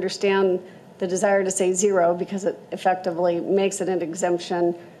can understand the desire to say 0 because it effectively makes it an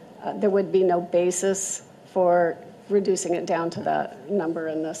exemption, there would be no basis for reducing it down to that number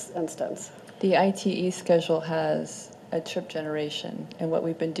in this instance. The ITE schedule has a trip generation. And what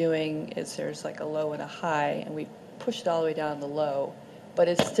we've been doing is there's like a low and a high, and we push it all the way down to the low. But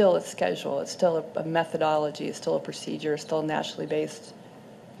it's still a schedule, it's still a methodology, it's still a procedure, it's still a nationally based,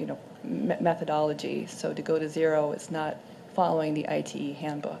 methodology. So to go to zero, it's not following the ITE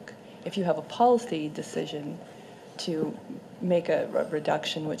handbook. If you have a policy decision to make a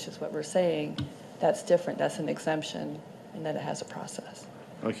reduction, which is what we're saying, that's different. That's an exemption, and then it has a process.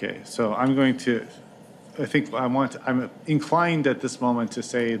 Okay, so I'm inclined at this moment to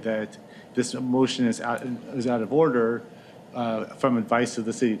say that this motion is out of order from advice of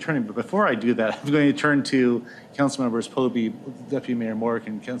the city attorney. But before I do that, I'm going to turn to Councilmembers Poby, Deputy Mayor Mork,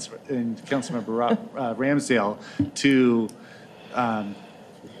 and Councilmember Ramsdale to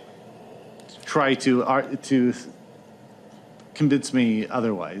try to convince me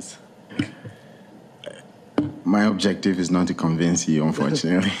otherwise. My objective is not to convince you,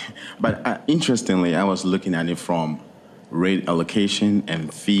 unfortunately. But interestingly, I was looking at it from rate allocation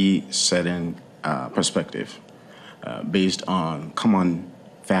and fee setting perspective, based on common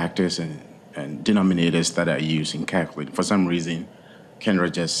factors and denominators that are used in calculating. For some reason,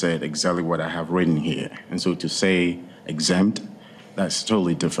 Kendra just said exactly what I have written here. And so to say exempt, that's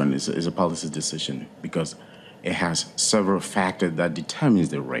totally different. It's a policy decision because it has several factors that determines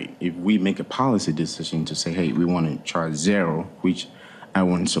the rate. If we make a policy decision to say, hey, we want to charge zero, which I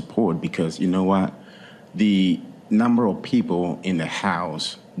won't support because you know what? The number of people in the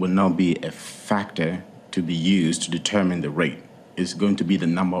house will not be a factor to be used to determine the rate. It's going to be the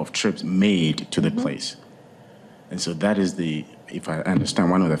number of trips made to the place. And so that is if I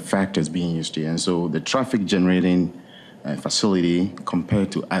understand, one of the factors being used here. And so the traffic generating facility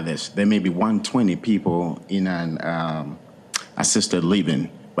compared to others, there may be 120 people in an assisted living,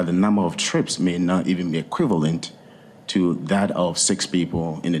 but the number of trips may not even be equivalent to that of 6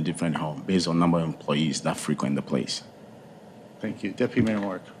 people in a different home based on number of employees that frequent the place. Thank you. Deputy Mayor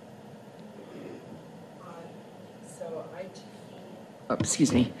Mork.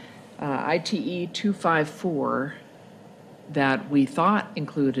 ITE 254 that we thought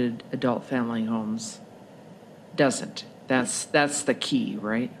included adult family homes doesn't. That's the key,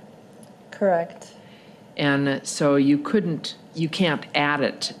 right? Correct. And so you can't add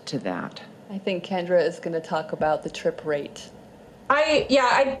it to that. I think Kendra is going to talk about the trip rate.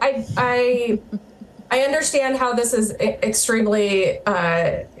 I understand how this is extremely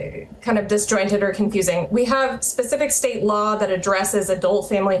kind of disjointed or confusing. We have specific state law that addresses adult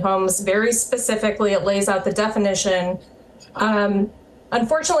family homes very specifically. It lays out the definition.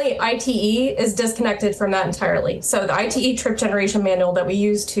 Unfortunately, ITE is disconnected from that entirely. So the ITE trip generation manual that we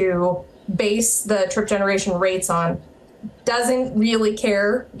use to base the trip generation rates on doesn't really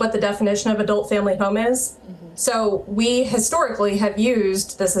care what the definition of adult family home is. So we historically have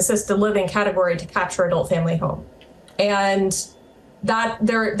used this assisted living category to capture adult family home. And that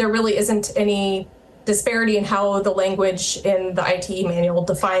there really isn't any disparity in how the language in the ITE manual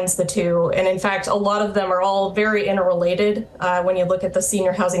defines the two. And in fact, a lot of them are all very interrelated when you look at the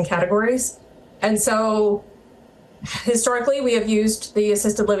senior housing categories. And so historically, we have used the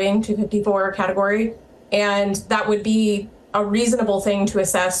assisted living 254 category, and that would be a reasonable thing to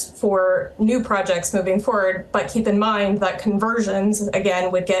assess for new projects moving forward. But keep in mind that conversions,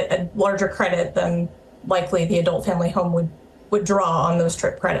 again, would get a larger credit than likely the adult family home would draw on those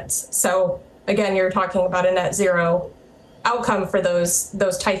trip credits. So again, you're talking about a net zero outcome for those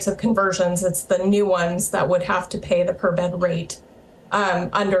types of conversions. It's the new ones that would have to pay the per bed rate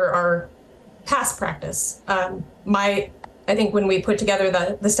under our past practice. I think when we put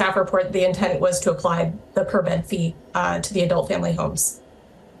together the staff report, the intent was to apply the per bed fee to the adult family homes.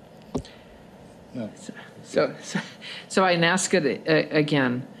 So I can ask it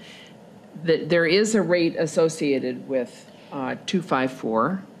again. There is a rate associated with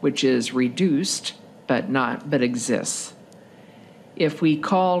 254, which is reduced but exists. If we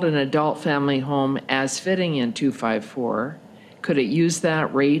called an adult family home as fitting in 254, could it use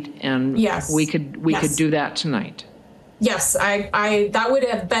that rate? And yes, we could do that tonight. Yes, I that would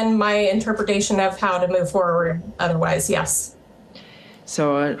have been my interpretation of how to move forward otherwise, yes.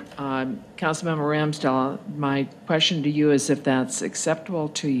 So, Councilmember Ramsdell, my question to you is if that's acceptable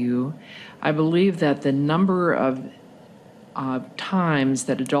to you. I believe that the number of times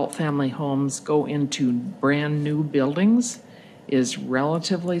that adult family homes go into brand new buildings is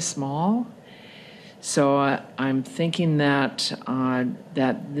relatively small. So I'm thinking that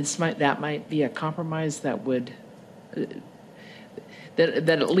that might be a compromise that would that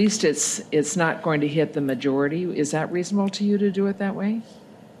at least it's not going to hit the majority. Is that reasonable to you to do it that way?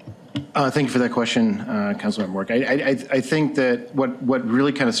 Thank you for that question, Councilmember Mork. I think that what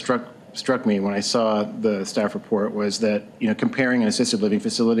really kind of struck struck me when I saw the staff report was that, comparing an assisted living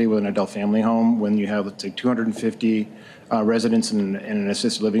facility with an adult family home, when you have, let's say, 250 residents in an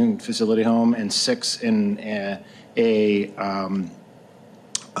assisted living facility home and 6 in an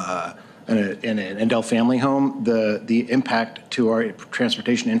adult family home, the impact to our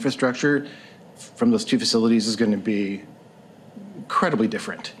transportation infrastructure from those two facilities is going to be incredibly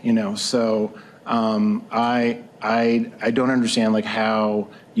different, So I don't understand how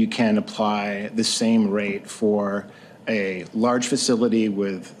you can apply the same rate for a large facility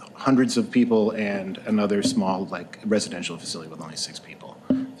with hundreds of people and another small residential facility with only 6 people.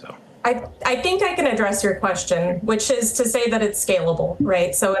 So I think I can address your question, which is to say that it's scalable,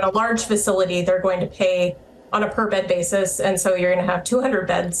 right? So in a large facility, they're going to pay on a per bed basis. And so you're going to have 200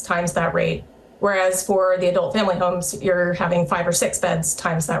 beds times that rate. Whereas for the adult family homes, you're having 5 or 6 beds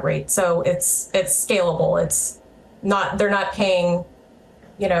times that rate. So it's scalable. It's not, they're not paying,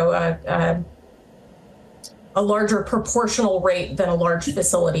 a larger proportional rate than a large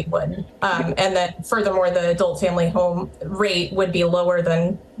facility would. And then furthermore, the adult family home rate would be lower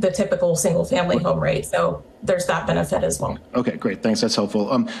than the typical single family home rate. So there's that benefit as well. Okay, great. Thanks. That's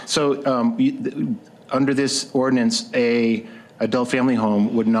helpful. Under this ordinance, a adult family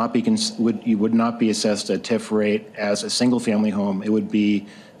home would not be assessed a TIF rate as a single family home. It would be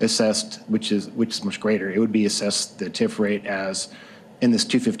assessed, which is much greater. It would be assessed the TIF rate as in this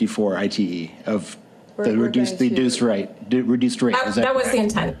 254 ITE of the reduced rate. That was the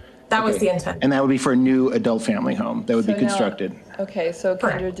intent. That was the intent. And that would be for a new adult family home that would be constructed. Okay, so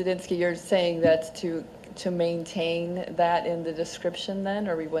Kendra Dudinsky, you're saying that's to maintain that in the description then,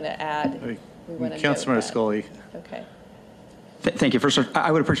 or we want to add? Councilmember Scully. Okay. Thank you. First,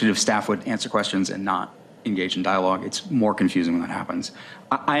 I would appreciate if staff would answer questions and not engage in dialogue. It's more confusing when that happens.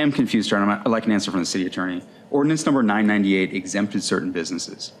 I am confused, John. I'd like an answer from the city attorney. Ordinance number 998 exempted certain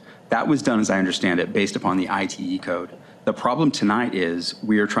businesses. That was done, as I understand it, based upon the ITE code. The problem tonight is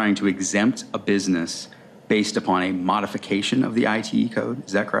we are trying to exempt a business based upon a modification of the ITE code.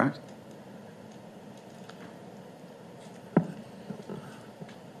 Is that correct?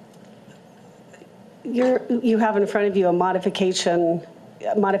 You have in front of you a modifications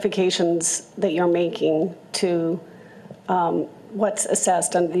that you're making to what's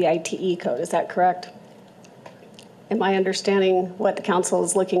assessed under the ITE code. Is that correct? Am I understanding what the council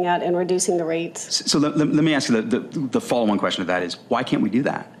is looking at in reducing the rates? So let me ask you the follow-on question to that is, why can't we do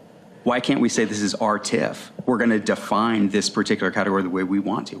that? Why can't we say this is our TIF? We're going to define this particular category the way we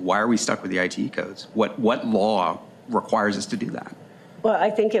want to. Why are we stuck with the ITE codes? What law requires us to do that? Well,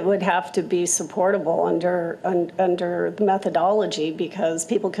 I think it would have to be supportable under the methodology, because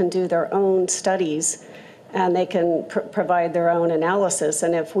people can do their own studies and they can provide their own analysis.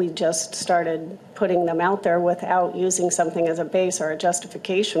 And if we just started putting them out there without using something as a base or a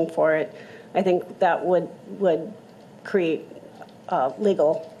justification for it, I think that would create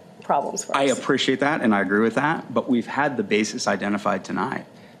legal problems for us. I appreciate that and I agree with that, but we've had the basis identified tonight.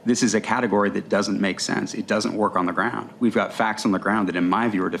 This is a category that doesn't make sense. It doesn't work on the ground. We've got facts on the ground that, in my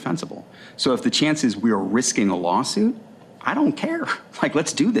view, are defensible. So if the chance is we are risking a lawsuit, I don't care.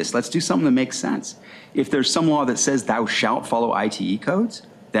 Let's do this. Let's do something that makes sense. If there's some law that says thou shalt follow ITE codes,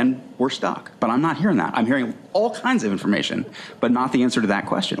 then we're stuck. But I'm not hearing that. I'm hearing all kinds of information, but not the answer to that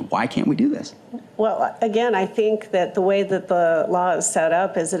question. Why can't we do this? Well, again, I think that the way that the law is set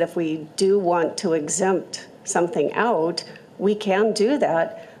up is that if we do want to exempt something out, we can do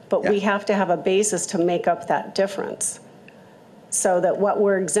that. But we have to have a basis to make up that difference, so that what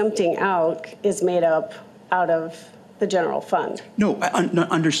we're exempting out is made up out of the general fund. No,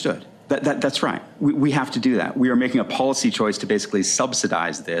 understood. That's right. We have to do that. We are making a policy choice to basically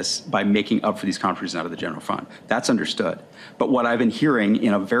subsidize this by making up for these contributions out of the general fund. That's understood. But what I've been hearing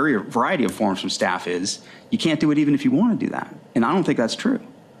in a variety of forms from staff is you can't do it even if you want to do that. And I don't think that's true.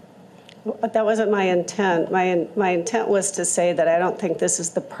 But that wasn't my intent. My intent was to say that I don't think this is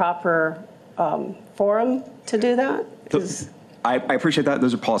the proper forum to do that. I appreciate that.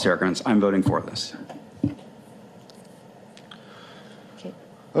 Those are policy arguments. I'm voting for this.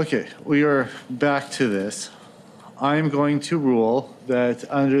 Okay, we are back to this. I'm going to rule that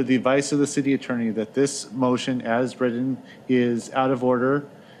under the advice of the city attorney that this motion as written is out of order.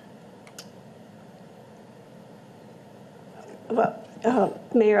 Well,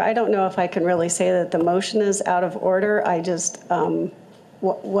 Mayor, I don't know if I can really say that the motion is out of order. I just,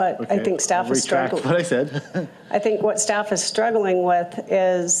 what I think staff is struggling. What I said. I think what staff is struggling with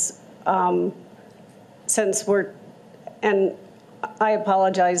is, since and I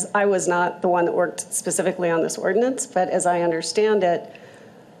apologize, I was not the one that worked specifically on this ordinance, but as I understand it,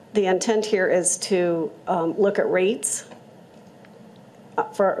 the intent here is to look at rates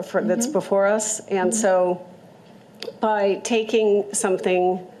that's before us. And so by taking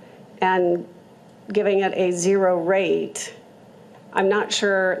something and giving it a 0 rate, I'm not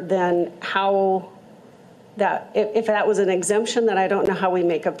sure then how that, if that was an exemption, then I don't know how we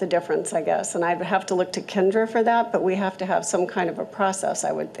make up the difference, I guess. And I'd have to look to Kendra for that, but we have to have some kind of a process,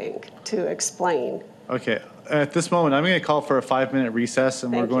 I would think, to explain. Okay, at this moment, I'm going to call for a 5-minute recess,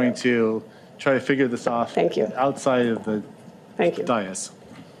 and we're going to try to figure this off. Thank you. Outside of the dais.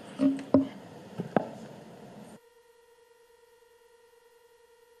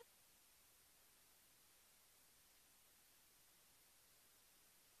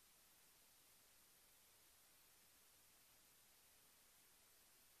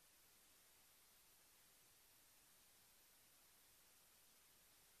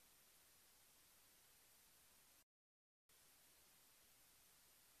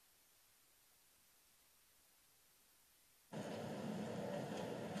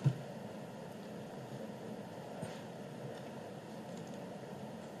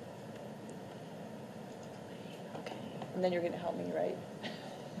 And then you're going to help me, right?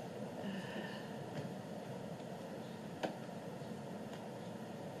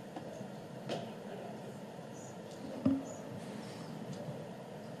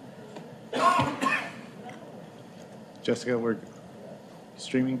 Jessica, we're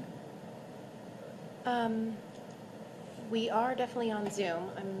streaming. We are definitely on Zoom.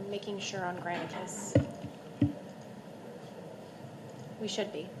 I'm making sure on Granicus. We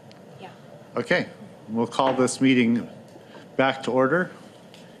should be, yeah. Okay, we'll call this meeting back to order.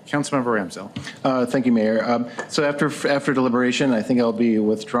 Councilmember Ramsdell. Thank you, Mayor. So after deliberation, I think I'll be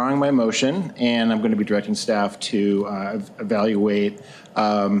withdrawing my motion, and I'm going to be directing staff to evaluate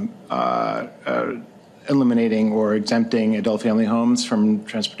eliminating or exempting adult family homes from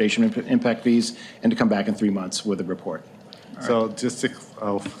transportation impact fees, and to come back in 3 months with a report. So just to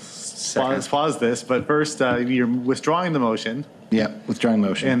pause this, but first, you're withdrawing the motion. Yeah, withdrawing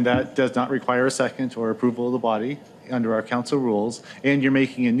motion. And that does not require a second or approval of the body under our council rules. And you're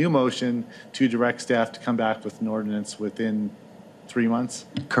making a new motion to direct staff to come back with an ordinance within 3 months?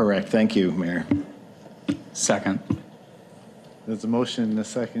 Correct. Thank you, Mayor. Second. There's a motion and a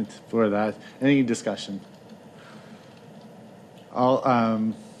second for that. Any discussion?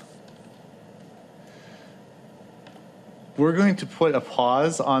 We're going to put a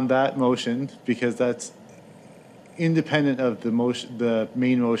pause on that motion because that's independent of the motion, the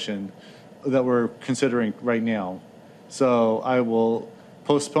main motion that we're considering right now. So I will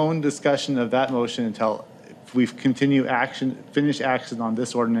postpone discussion of that motion until we finish action on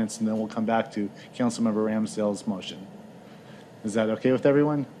this ordinance, and then we'll come back to Councilmember Ramsdale's motion. Is that okay with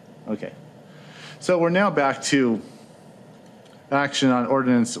everyone? Okay. So we're now back to action on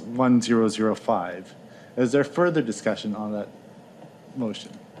ordinance 1005. Is there further discussion on that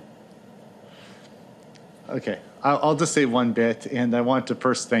motion? Okay, I'll just say one bit, and I want to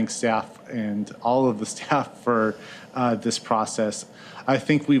first thank staff and all of the staff for this process. I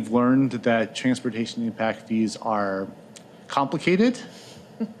think we've learned that transportation impact fees are complicated,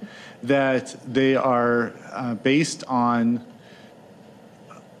 that they are based on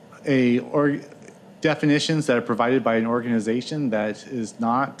definitions that are provided by an organization that is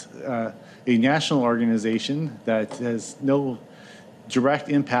not a national organization, that has no direct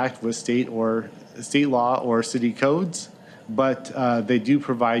impact with state law or city codes, but they do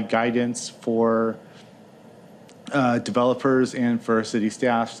provide guidance for developers and for city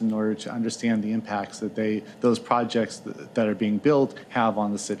staffs in order to understand the impacts that those projects that are being built have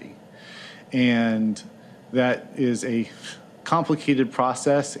on the city. And that is a complicated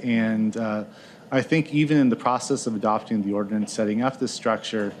process, and I think even in the process of adopting the ordinance, setting up this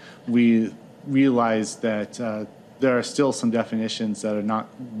structure, we realized that there are still some definitions that are not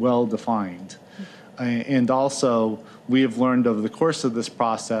well defined. And also, we have learned over the course of this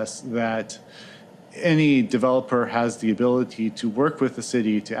process that any developer has the ability to work with the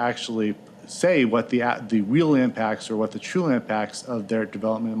city to actually say what the real impacts or what the true impacts of their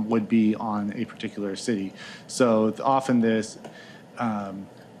development would be on a particular city. So often the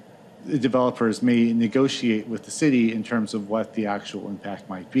developers may negotiate with the city in terms of what the actual impact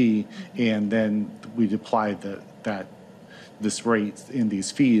might be, and then we'd apply this rate in these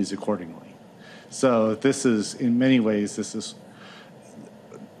fees accordingly. So this is, in many ways, this is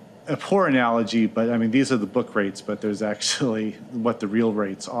a poor analogy, but I mean, these are the book rates, but there's actually what the real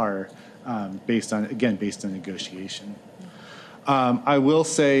rates are based on negotiation. I will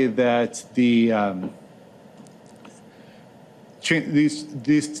say that these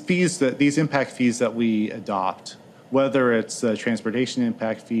impact fees that we adopt, whether it's a transportation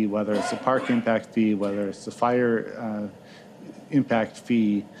impact fee, whether it's a park impact fee, whether it's the fire impact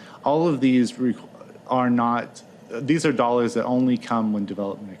fee, all of these are not, these are dollars that only come when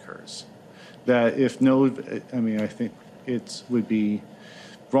development occurs. That if no, I mean, I think it would be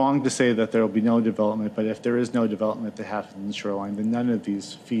wrong to say that there will be no development, but if there is no development that happens in the shoreline, then none of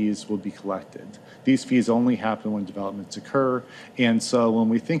these fees will be collected. These fees only happen when developments occur. And so when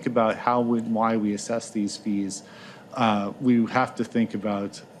we think about how and why we assess these fees, we have to think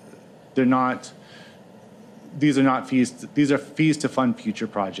about, these are not fees, these are fees to fund future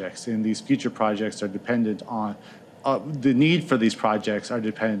projects. And these future projects are dependent on, the need for these projects are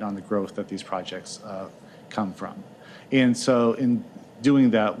dependent on the growth that these projects come from. And so in doing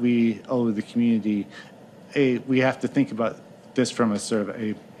that, we owe the community we have to think about this from a sort of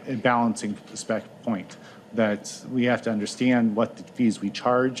a balancing point, that we have to understand what the fees we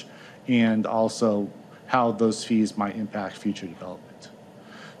charge and also how those fees might impact future development.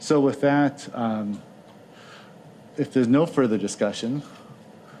 So with that, if there's no further discussion,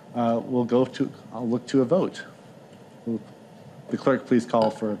 I'll look to a vote. Will the clerk please call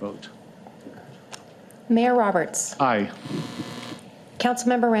for a vote? Mayor Roberts. Aye.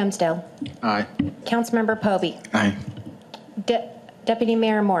 Councilmember Ramsdale. Aye. Councilmember Povey. Aye. Deputy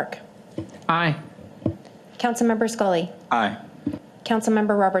Mayor Mork. Aye. Councilmember Scully. Aye.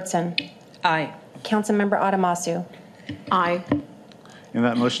 Councilmember Robertson. Aye. Councilmember Adamasu. Aye. And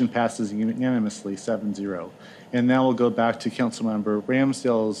that motion passes unanimously, 7-0. And now we'll go back to Councilmember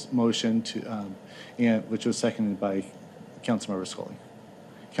Ramsdale's motion which was seconded by Councilmember Scully.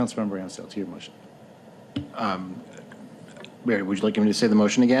 Councilmember Ramsdale, to your motion. Mary, would you like me to say the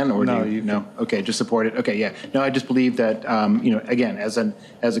motion again, or No, no? Okay, just support it. Okay, yeah. No, I just believe that again, as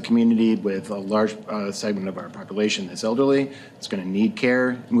a community with a large segment of our population that's elderly, it's going to need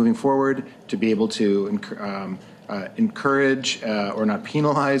care moving forward. To be able to encourage or not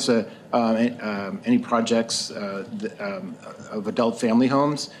penalize any projects of adult family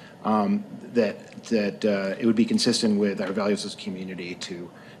homes, that it would be consistent with our values as a community to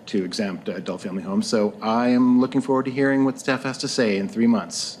exempt adult family homes. So I am looking forward to hearing what staff has to say in 3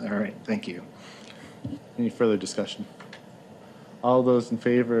 months. All right, thank you. Any further discussion? All those in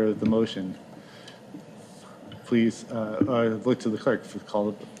favor of the motion, please look to the clerk to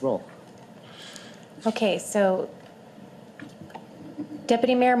call the roll. Okay, so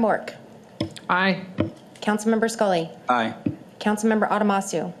Deputy Mayor Mork. Aye. Councilmember Scully. Aye. Councilmember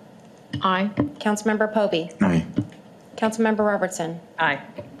Adamasu. Aye. Councilmember Povey. Aye. Councilmember Robertson. Aye.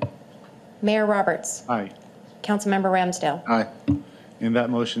 Mayor Roberts. Aye. Councilmember Ramsdale. Aye. And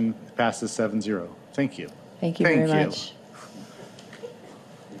that motion passes 7-0. Thank you. Thank you very much.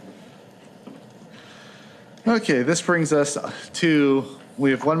 Okay, this brings us to,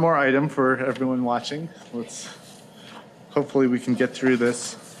 we have one more item for everyone watching. Hopefully we can get through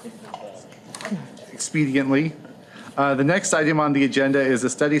this expediently. The next item on the agenda is a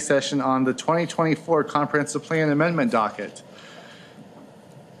study session on the 2024 Comprehensive Plan Amendment docket.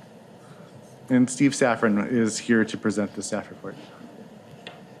 And Steve Saffron is here to present the staff report.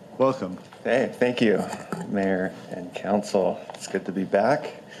 Welcome. Hey, thank you, Mayor and Council. It's good to be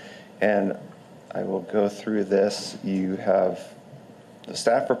back. And I will go through this. You have the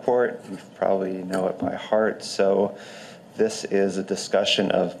staff report. You probably know it by heart. So this is a discussion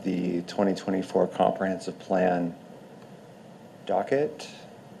of the 2024 Comprehensive Plan docket.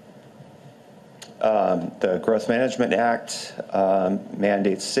 The Growth Management Act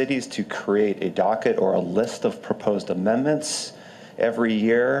mandates cities to create a docket or a list of proposed amendments every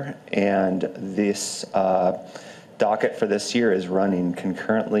year, and this docket for this year is running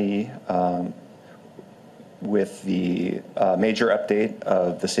concurrently with the major update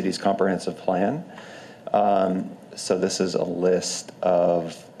of the city's comprehensive plan. So this is a list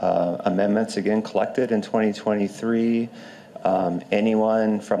of amendments, again, collected in 2023.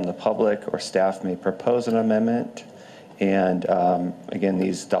 Anyone from the public or staff may propose an amendment. And again,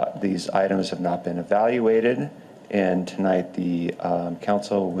 these items have not been evaluated. And tonight the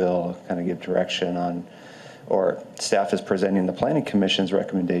council will kind of give direction on, or staff is presenting the Planning Commission's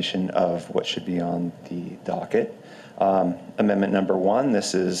recommendation of what should be on the docket. Amendment number 1,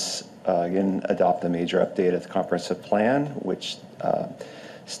 this is, again, adopt the major update of the comprehensive plan, which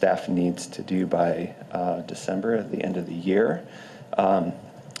staff needs to do by December at the end of the year.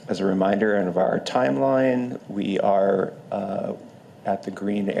 As a reminder of our timeline, we are at the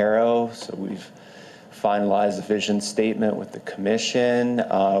green arrow, so we've finalized the vision statement with the commission.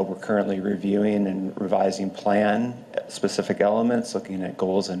 We're currently reviewing and revising plan specific elements, looking at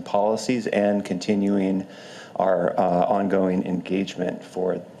goals and policies, and continuing our ongoing engagement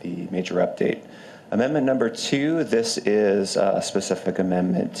for the major update. Amendment number 2, this is a specific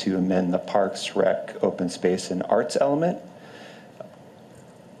amendment to amend the Parks, Rec, Open Space, and Arts element.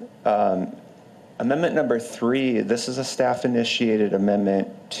 Amendment number 3, this is a staff-initiated amendment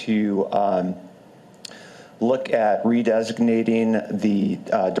to look at redesignating the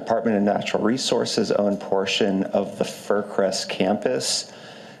Department of Natural Resources owned portion of the Fircrest campus.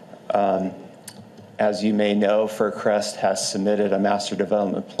 As you may know, Fircrest has submitted a master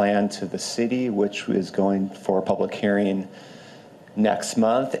development plan to the city, which is going for public hearing next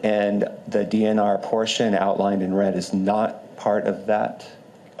month, and the DNR portion outlined in red is not part of that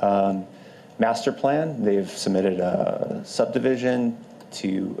master plan. They've submitted a subdivision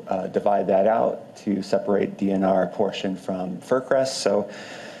to divide that out to separate DNR portion from Fircrest. So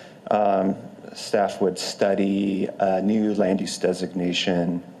staff would study a new land use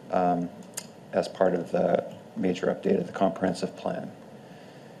designation as part of the major update of the comprehensive plan.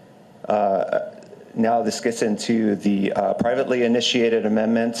 Now this gets into the privately initiated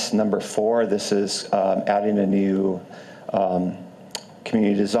amendments. Number 4, this is adding a new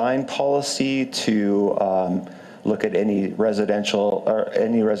community design policy to look at any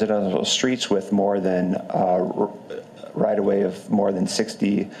residential streets with more than right-of-way of more than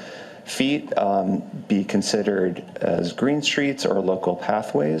 60 feet be considered as green streets or local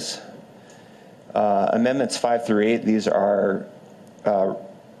pathways. Amendments 5 through 8, these are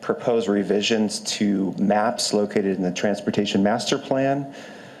proposed revisions to maps located in the Transportation Master Plan.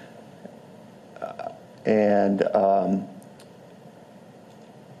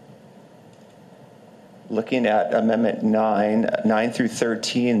 Looking at Amendment 9 through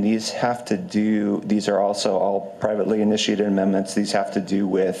 13, these are also all privately initiated amendments. These have to do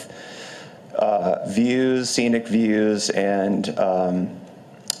with views, scenic views, and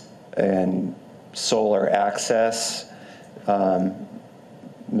solar access.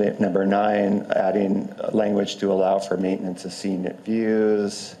 Number 9, adding language to allow for maintenance of scenic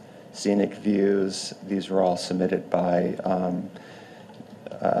views. These were all submitted by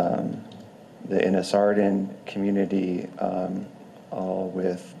the Innis Arden community, all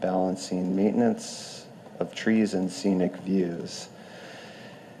with balancing maintenance of trees and scenic views.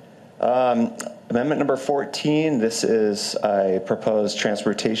 Amendment number 14, this is a proposed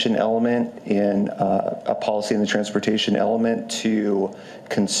transportation element in a policy in the transportation element to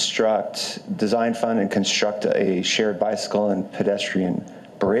design, fund, and construct a shared bicycle and pedestrian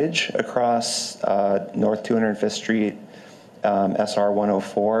bridge across North 205th Street, SR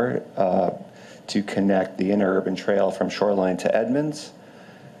 104, to connect the interurban trail from Shoreline to Edmonds.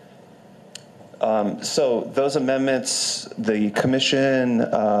 So those amendments, the commission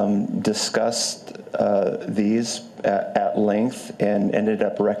discussed these at length and ended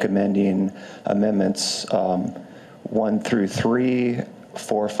up recommending amendments 1 through 3,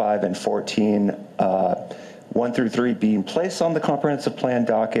 4, 5, and 14. 1 through 3 being placed on the comprehensive plan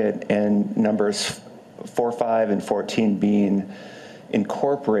docket, and numbers 4, 5, and 14 being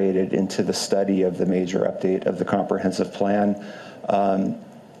incorporated into the study of the major update of the comprehensive plan.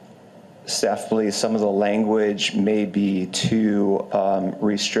 Staff believes some of the language may be too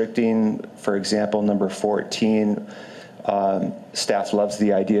restricting. For example, number 14, staff loves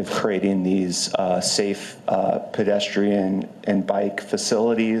the idea of creating these safe pedestrian and bike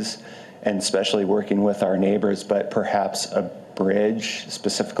facilities, and especially working with our neighbors, but perhaps a bridge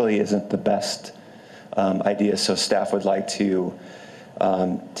specifically isn't the best idea. So staff would like to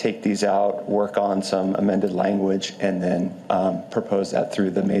take these out, work on some amended language, and then propose that through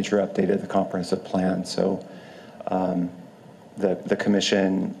the major update of the comprehensive plan. So the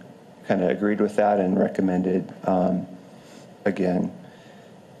commission kind of agreed with that and recommended, again,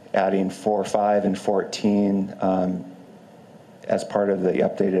 adding 4, 5, and 14 as part of the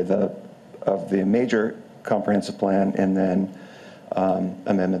update of the major comprehensive plan, and then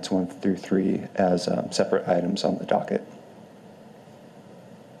amendments 1 through 3 as separate items on the docket.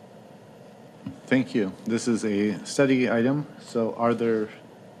 Thank you. This is a study item, so are there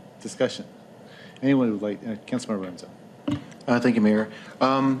discussion? Anyone would like, Councilmember Lorenzo. Thank you, Mayor.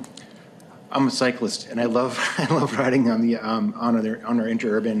 I'm a cyclist, and I love riding on the on our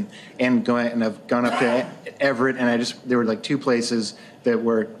interurban, and I've gone up to Everett, and there were like 2 places that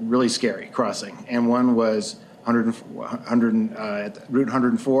were really scary crossing, and one was Route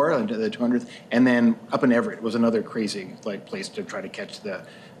 104, the 200th, and then up in Everett was another crazy place to try to catch the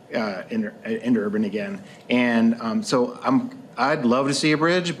interurban again. And so I'd love to see a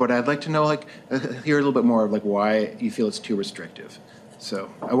bridge, but I'd like to know, hear a little bit more of why you feel it's too restrictive. So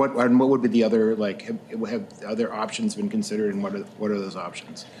what would be the other, have other options been considered, and what are those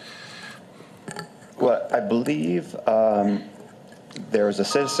options? Well, I believe there was a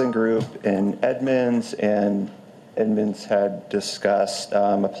citizen group in Edmonds, and Edmonds had discussed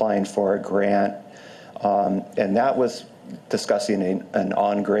applying for a grant, and that was discussing an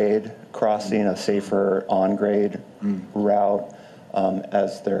on-grade crossing, a safer on-grade route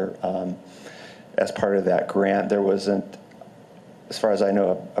as part of that grant. There wasn't, as far as I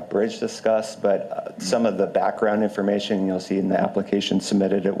know, a bridge discussed, but some of the background information you'll see in the application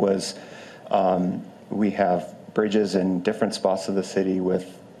submitted, it was, we have bridges in different spots of the city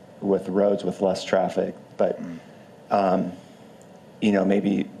with roads with less traffic, but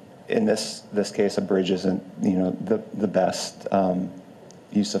maybe in this case a bridge isn't the best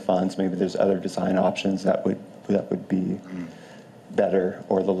use of funds. Maybe there's other design options that would be better,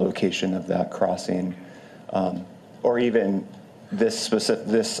 or the location of that crossing, or even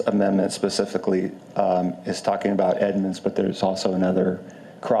this amendment specifically is talking about Edmonds, but there's also another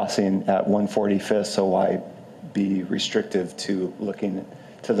crossing at 145th, so why be restrictive to looking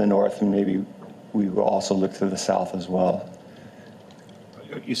to the north, and maybe we will also look to the south as well.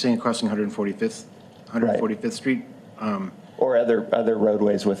 You're saying crossing 145th Street? Or other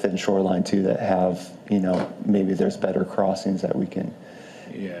roadways within Shoreline too that have, maybe there's better crossings that we can,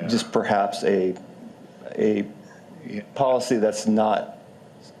 just perhaps a policy that's not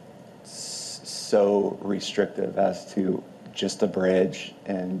so restrictive as to just a bridge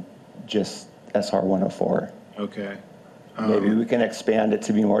and just SR 104. Okay. Maybe we can expand it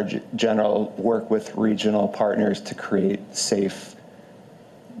to be more general, work with regional partners to create safe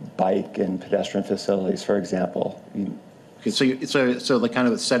bike and pedestrian facilities, for example. Okay, so like kind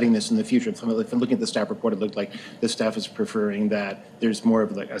of setting this in the future. If I'm looking at the staff report, it looked like the staff is preferring that there's more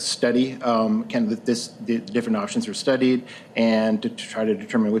of like a study, the different options are studied, and to try to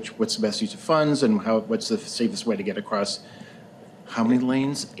determine what's the best use of funds and what's the safest way to get across. How many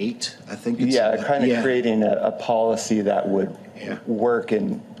lanes? 8, I think. Creating a policy that would work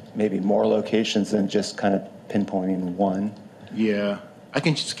in maybe more locations than just kind of pinpointing one. Yeah, I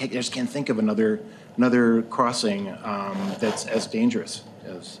just can't think of another crossing that's as dangerous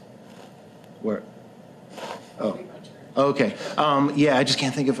as where. Oh, okay. I just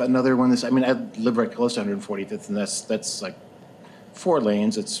can't think of another one. I live right close to 145th, and that's like 4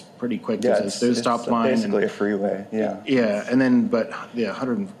 lanes. It's pretty quick. There's a stop line. Basically a freeway. Yeah. Yeah, and then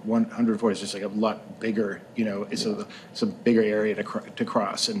 140 is just like a lot bigger. It's a bigger area to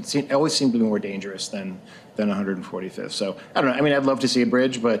cross, and it always seemed to be more dangerous than 145th. So I don't know. I'd love to see a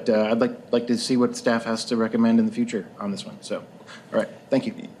bridge, but I'd like to see what staff has to recommend in the future on this one. So, all right, thank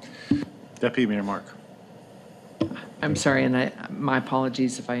you, Deputy Mayor Mark. I'm sorry, and my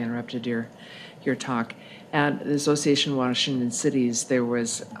apologies if I interrupted your talk. At the Association of Washington Cities, there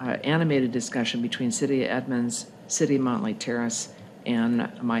was animated discussion between City of Edmonds, City of Mountlake Terrace,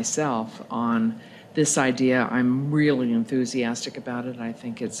 and myself on this idea. I'm really enthusiastic about it. I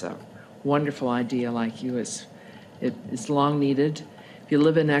think it's a wonderful idea, like you. It's long needed. If you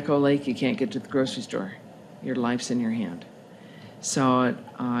live in Echo Lake, you can't get to the grocery store. Your life's in your hand. So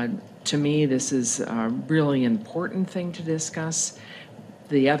to me, this is a really important thing to discuss.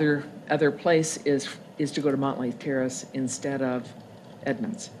 The other place is to go to Mountlake Terrace instead of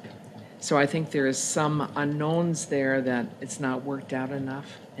Edmonds. So I think there is some unknowns there that it's not worked out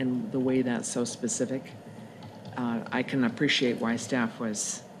enough in the way that's so specific. I can appreciate why staff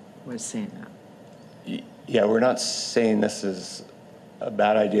was saying that. Yeah, we're not saying this is a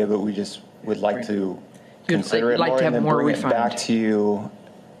bad idea, but we just would like to consider it more and then bring it back to you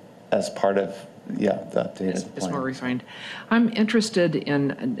as part of the updated plan. It's more refined. I'm interested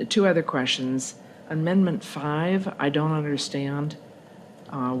in 2 other questions. Amendment 5, I don't understand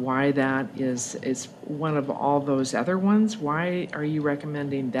why that is one of all those other ones. Why are you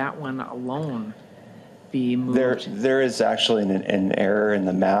recommending that one alone be moved? There is actually an error in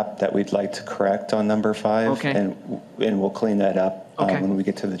the map that we'd like to correct on number 5. Okay. And we'll clean that up when we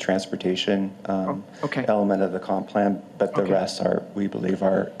get to the transportation element of the comp plan, but the rest we believe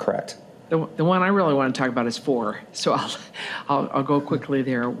are correct. The one I really want to talk about is 4, so I'll go quickly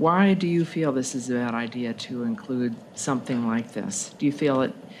there. Why do you feel this is a bad idea to include something like this? Do you feel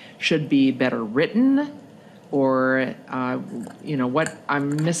it should be better written, or what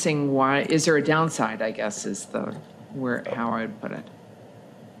I'm missing? Why is there a downside? I guess is how I would put it.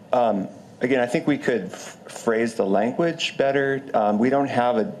 Again, I think we could phrase the language better. We don't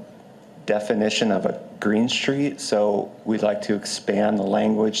have a definition of a green street, so we'd like to expand the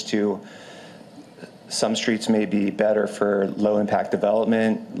language to some streets may be better for low impact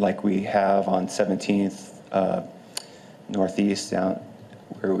development, like we have on 17th Northeast down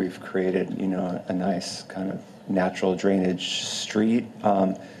where we've created, a nice kind of natural drainage street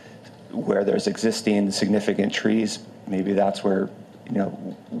where there's existing significant trees. Maybe that's where,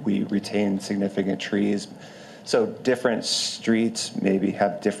 we retain significant trees. So different streets maybe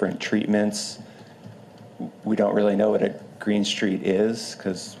have different treatments we don't really know what a green street is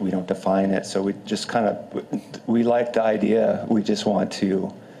because we don't define it. So we just we like the idea. We just want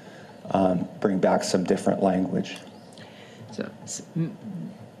to bring back some different language. So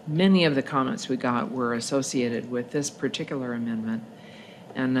many of the comments we got were associated with this particular amendment.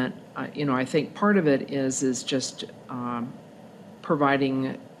 And that, I think part of it is just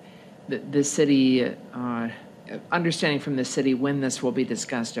providing the city, understanding from the city when this will be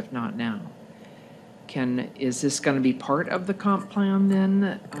discussed, if not now. Is this going to be part of the comp plan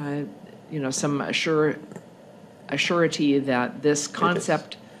then? Some assurity that this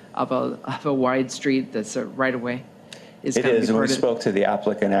concept of a wide street that's a right of way is going to be part of it? We spoke to the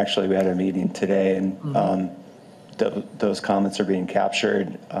applicant. Actually, we had a meeting today, and those comments are being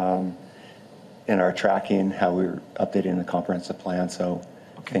captured in our tracking, how we're updating the comprehensive plan. So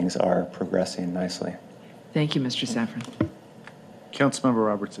things are progressing nicely. Thank you, Mr. Saffron. Councilmember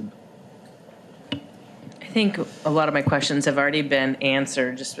Robertson. I think a lot of my questions have already been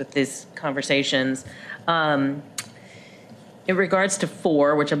answered just with these conversations. In regards to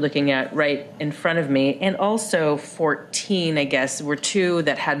 4, which I'm looking at right in front of me, and also 14, I guess, were 2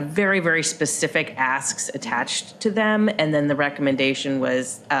 that had very, very specific asks attached to them, and then the recommendation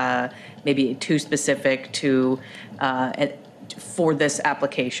was maybe too specific to for this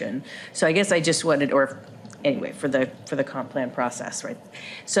application. So I guess I just wanted, anyway, for the comp plan process, right?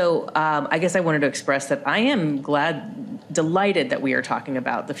 So I guess I wanted to express that I am delighted that we are talking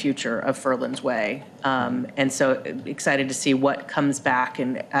about the future of Furlands Way. And so excited to see what comes back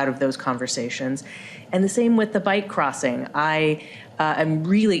and out of those conversations. And the same with the bike crossing. I am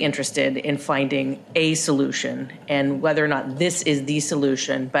really interested in finding a solution, and whether or not this is the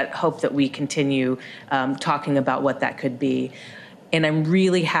solution, but hope that we continue talking about what that could be. And I'm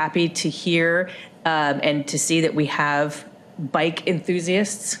really happy to hear and to see that we have bike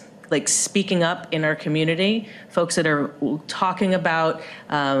enthusiasts like speaking up in our community, folks that are talking about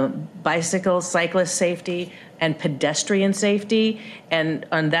bicycle, cyclist safety, and pedestrian safety. And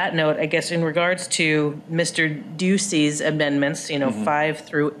on that note, I guess in regards to Mr. Ducey's amendments, 5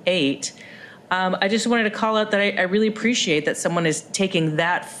 through 8, I just wanted to call out that I really appreciate that someone is taking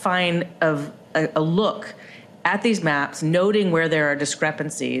that fine of a look at these maps, noting where there are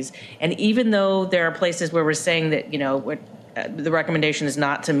discrepancies. And even though there are places where we're saying that, the recommendation is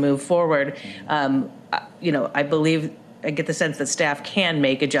not to move forward, I believe, I get the sense that staff can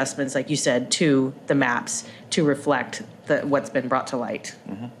make adjustments, like you said, to the maps to reflect what's been brought to light.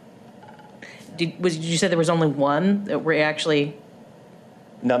 Did you say there was only one that were actually?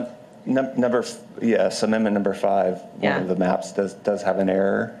 Yes, amendment number 5, one of the maps does have an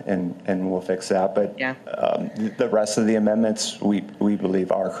error, and we'll fix that. But the rest of the amendments we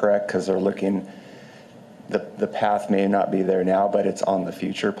believe are correct because they're looking. The path may not be there now, but it's on the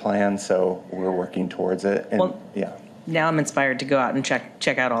future plan, so we're working towards it. And now I'm inspired to go out and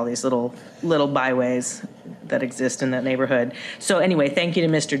check out all these little byways that exist in that neighborhood. So anyway, thank you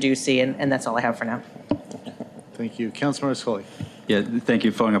to Mr. Ducey, and that's all I have for now. Thank you. Councilmember Scully. Yeah, thank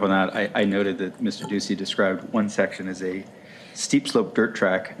you. Following up on that, I noted that Mr. Ducey described one section as a steep slope dirt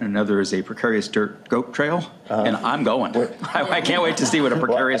track and another is a precarious dirt goat trail, and I'm going. I can't wait to see what a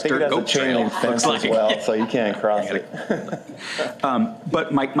precarious dirt goat trail looks like. As well, so you can't cross it.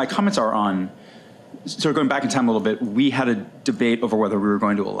 But my comments are on, so going back in time a little bit, we had a debate over whether we were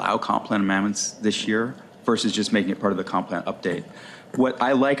going to allow comp plan amendments this year versus just making it part of the comp plan update. What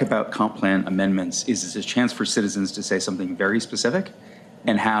I like about comp plan amendments is it's a chance for citizens to say something very specific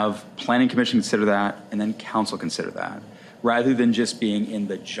and have planning commission consider that and then council consider that, rather than just being in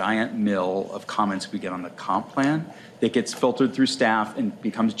the giant mill of comments we get on the comp plan that gets filtered through staff and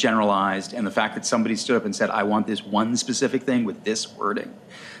becomes generalized. And the fact that somebody stood up and said, I want this one specific thing with this wording,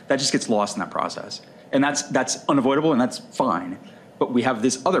 that just gets lost in that process. And that's unavoidable and that's fine. But we have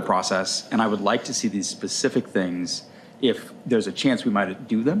this other process, and I would like to see these specific things, if there's a chance we might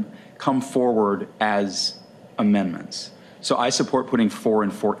do them, come forward as amendments. So I support putting 4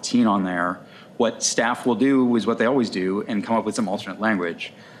 and 14 on there. What staff will do is what they always do and come up with some alternate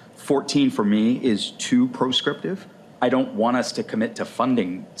language. 14 for me is too proscriptive. I don't want us to commit to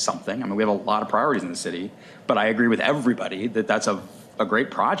funding something. I mean, we have a lot of priorities in the city, but I agree with everybody that that's a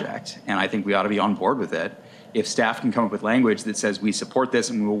great project, and I think we ought to be on board with it. If staff can come up with language that says we support this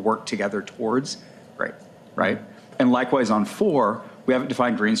and we will work together towards, great, right? And likewise on 4, we haven't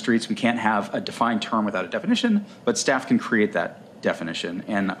defined green streets. We can't have a defined term without a definition, but staff can create that definition.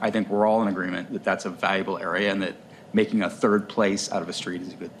 And I think we're all in agreement that that's a valuable area and that making a third place out of a street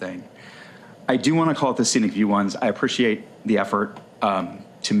is a good thing. I do want to call it the scenic view ones. I appreciate the effort.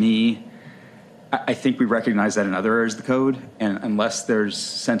 To me, I think we recognize that in other areas of the code, and unless there's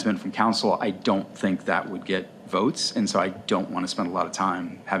sentiment from council, I don't think that would get votes, and so I don't want to spend a lot of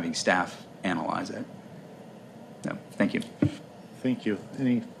time having staff analyze it. No, thank you. Thank you.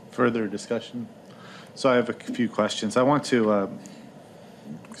 Any further discussion? So I have a few questions. I want to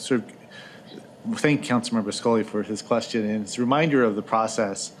sort of thank Councilmember Scully for his question and his reminder of the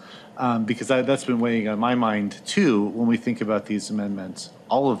process, because that's been weighing on my mind too when we think about these amendments,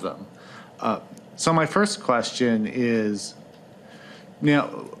 all of them. So my first question is,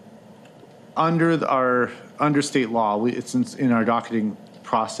 now, under state law, it's in our docketing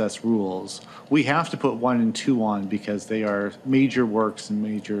process rules, we have to put 1 and 2 on because they are major works and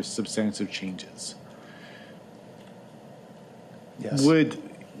major substantive changes. Yes. Would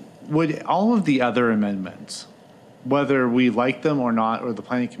all of the other amendments, whether we like them or not, or the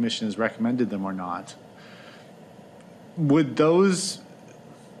Planning Commission has recommended them or not, would those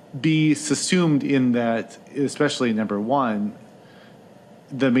be subsumed in that, especially number 1,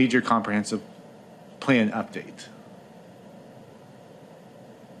 the major comprehensive plan update?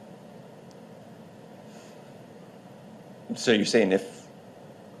 So you're saying if,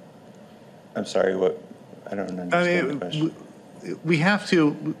 I'm sorry, what, I don't understand the question. We have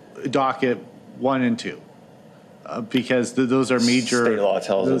to docket 1 and 2 because those are major. State law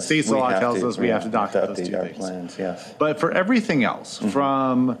tells us. State law tells us we have to docket those 2 our things. plans, yes. But for everything else,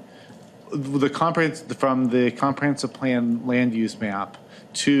 from the comprehensive plan land use map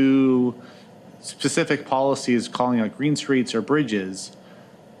to specific policies calling out green streets or bridges,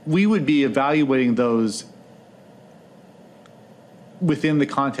 we would be evaluating those within the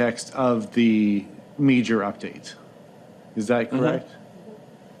context of the major update. Is that correct?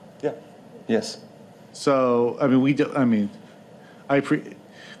 Yeah. Yes. So, I mean, when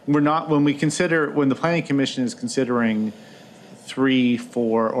the Planning Commission is considering 3,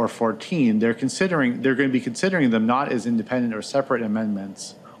 4, or 14, they're going to be considering them not as independent or separate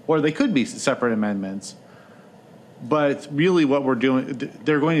amendments, or they could be separate amendments, but really what we're doing,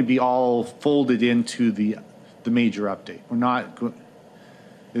 they're going to be all folded into the major update. We're not,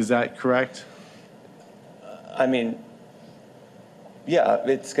 is that correct? I mean, yeah,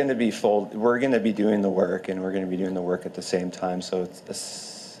 it's going to be we're going to be doing the work, and we're going to be doing the work at the same time, so it's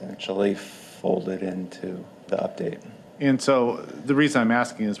essentially folded into the update. And so the reason I'm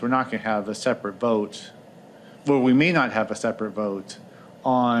asking is we're not going to have a separate vote, well, we may not have a separate vote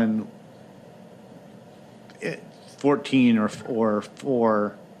on 14 or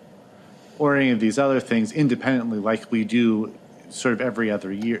 4 or any of these other things independently like we do sort of every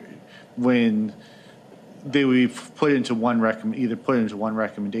other year when they would put into either put into one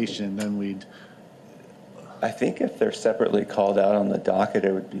recommendation and then we'd. I think if they're separately called out on the docket,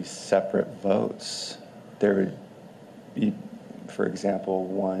 it would be separate votes. There would be, for example,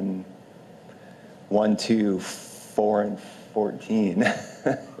 1, 2, 4, and 14.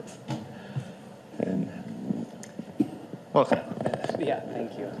 And well, yeah,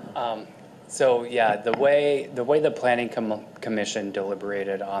 thank you. So yeah, the way the Planning Commission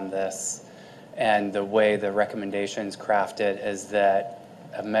deliberated on this, and the way the recommendations crafted is that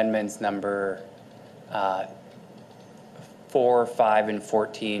amendments number 4, 5, and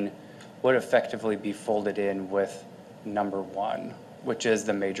 14 would effectively be folded in with number 1, which is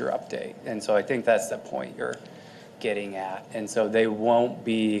the major update. And so I think that's the point you're getting at. And so they won't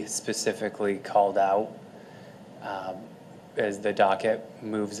be specifically called out as the docket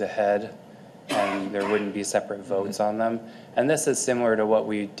moves ahead, and there wouldn't be separate votes on them. And this is similar to what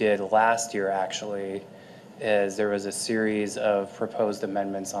we did last year, actually, is there was a series of proposed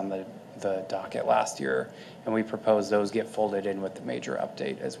amendments on the docket last year, and we proposed those get folded in with the major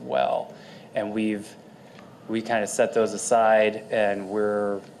update as well. And we kind of set those aside, and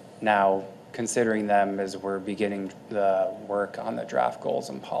we're now considering them as we're beginning the work on the draft goals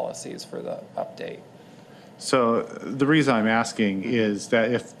and policies for the update. So the reason I'm asking is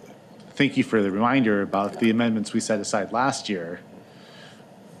that thank you for the reminder about the amendments we set aside last year.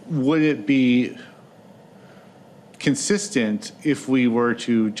 Would it be consistent if we were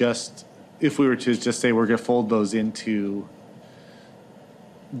to just say we're going to fold those into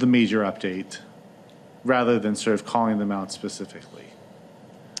the major update rather than sort of calling them out specifically?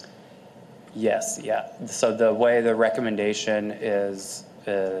 Yes, yeah. So the way the recommendation is,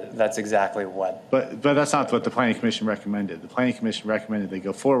 that's exactly what. But that's not what the Planning Commission recommended. The Planning Commission recommended they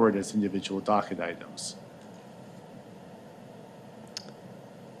go forward as individual docket items.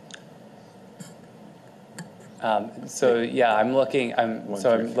 So yeah, I'm looking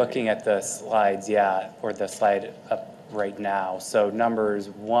at the slides, yeah, or the slide up right now. So numbers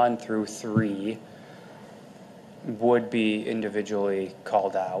 1 through 3 would be individually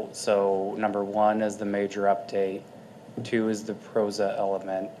called out. So number 1 is the major update, 2 is the PROSA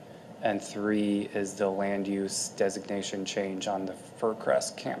element, and 3 is the land use designation change on the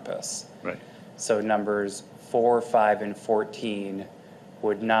Fircrest campus. Right. So numbers 4, 5, and 14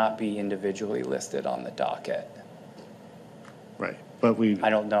 would not be individually listed on the docket. Right, but I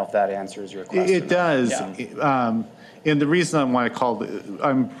don't know if that answers your question. It does. Yeah. And the reason I want to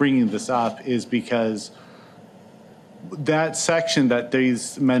I'm bringing this up is because that section that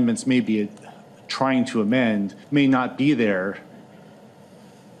these amendments may be trying to amend may not be there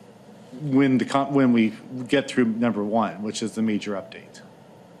when we get through number 1, which is the major update.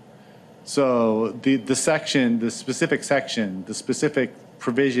 So the specific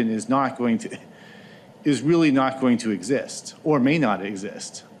provision is really not going to exist, or may not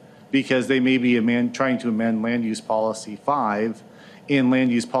exist, because they may be trying to amend Land Use Policy 5, and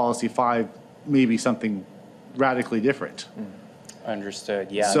Land Use Policy 5 may be something radically different.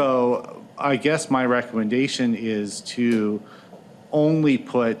 Understood, yeah. So I guess my recommendation is to only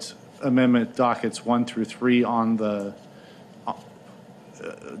put amendment dockets 1 through 3 on the,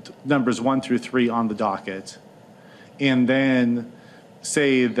 numbers 1 through 3 on the docket, and then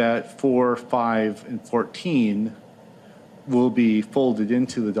say that 4, 5, and 14 will be folded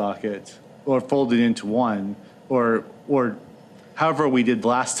into the docket, or folded into 1, or however we did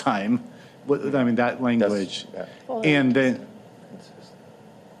last time. That language. And then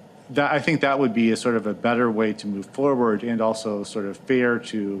I think that would be a sort of a better way to move forward, and also sort of fair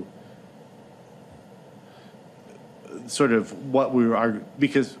to sort of what we are,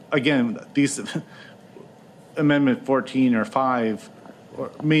 because again, these amendment 14 or 5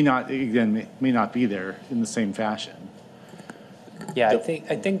 may not be there in the same fashion. Yeah, I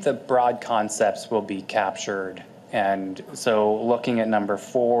think the broad concepts will be captured. And so looking at number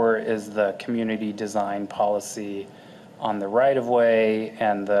 4 is the community design policy on the right-of-way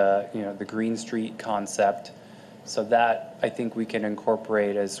and the Green Street concept. So that I think we can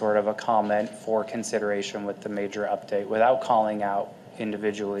incorporate as sort of a comment for consideration with the major update without calling out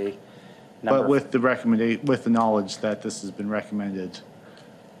individually. But with the knowledge that this has been recommended.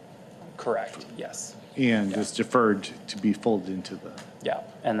 Correct, yes. And is deferred to be folded into the. Yeah,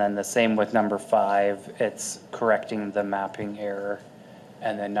 and then the same with number 5, it's correcting the mapping error.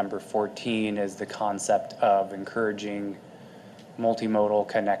 And then number 14 is the concept of encouraging multimodal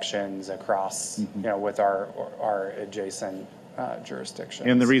connections across, with our adjacent jurisdictions.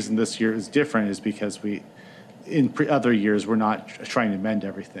 And the reason this year is different is because in other years, we're not trying to amend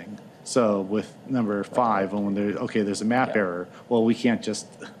everything. So with number 5, when there's a map error, well, we can't just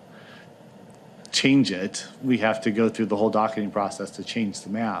change it. We have to go through the whole docketing process to change the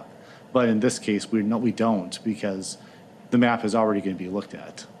map. But in this case, we don't, because the map is already going to be looked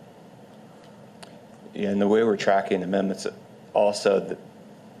at. Yeah, and the way we're tracking amendments, also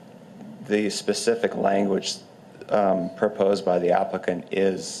the specific language proposed by the applicant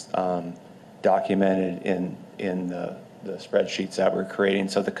is documented in the spreadsheets that we're creating,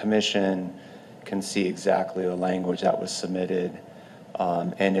 so the commission can see exactly the language that was submitted.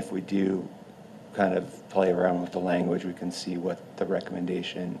 And if we do kind of play around with the language, we can see what the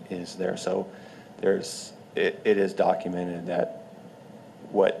recommendation is there. So it is documented that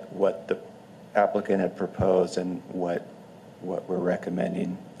what the applicant had proposed and what we're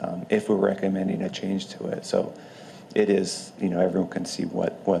recommending, if we're recommending a change to it. So it is, everyone can see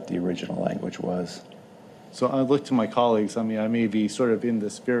what the original language was. So I look to my colleagues. I may be sort of in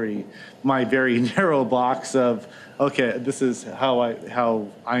this my very narrow box of, okay, this is how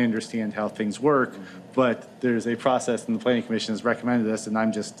I understand how things work, but there's a process, and the Planning Commission has recommended this, and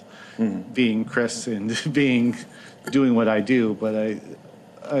I'm just being Chris and doing what I do. But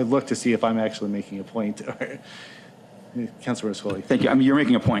I look to see if I'm actually making a point. Councilor Scully. Thank you. You're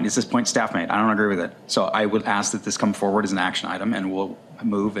making a point. It's this point staff made. I don't agree with it. So I would ask that this come forward as an action item, and we'll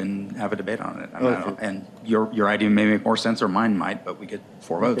move and have a debate on it. And your idea may make more sense, or mine might, but we get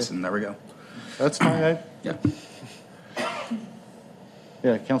 4 votes, and there we go. That's fine. Yeah.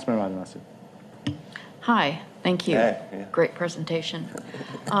 Yeah, Councilmember Maldonado. Hi, thank you. Hey, yeah. Great presentation.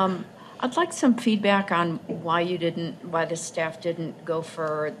 I'd like some feedback on why the staff didn't go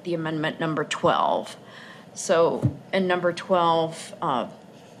for the amendment number 12. So in number 12,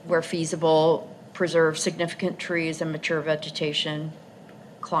 where feasible, preserve significant trees and mature vegetation,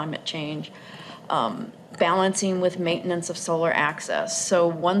 climate change, balancing with maintenance of solar access. So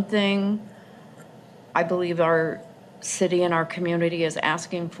one thing I believe our city and our community is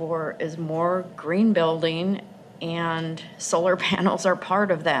asking for is more green building, and solar panels are part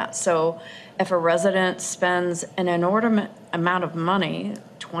of that. So if a resident spends an inordinate amount of money,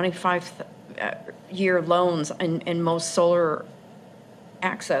 multi-year loans in most solar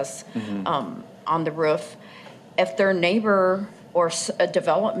access on the roof. If their neighbor or a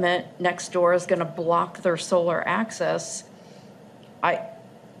development next door is going to block their solar access,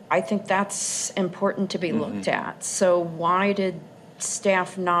 I think that's important to be looked at. So why did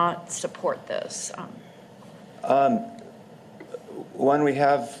staff not support this? One, we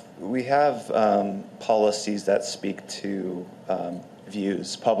have policies that speak to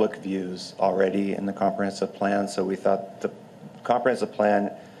views, public views already in the comprehensive plan. So we thought the comprehensive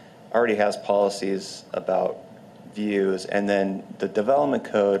plan already has policies about views, and then the development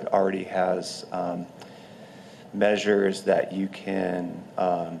code already has measures that you can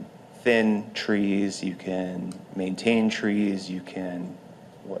thin trees, you can maintain trees, you can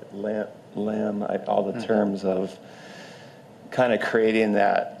all the terms of kind of creating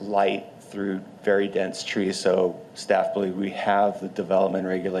that light through very dense trees. So staff believe we have the development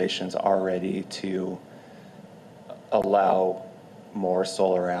regulations already to allow more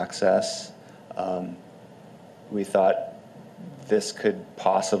solar access. We thought this could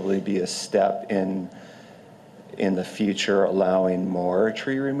possibly be a step in the future allowing more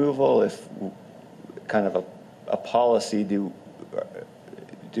tree removal. If kind of a policy, do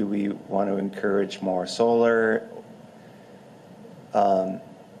we want to encourage more solar, or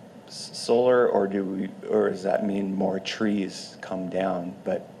does that mean more trees come down?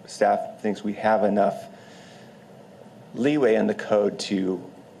 But staff thinks we have enough leeway in the code to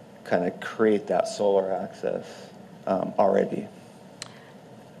kind of create that solar access already.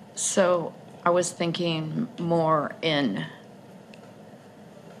 So I was thinking more in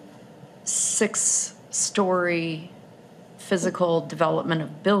 6-story physical development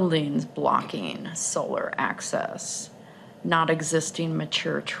of buildings blocking solar access, not existing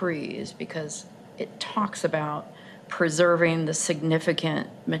mature trees, because it talks about preserving the significant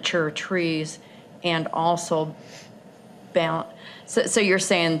mature trees and also so you're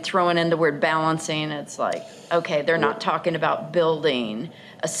saying throwing in the word balancing, it's like, okay, they're not talking about building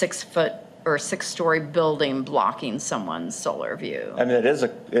a 6-foot or 6-story building blocking someone's solar view. I mean, that is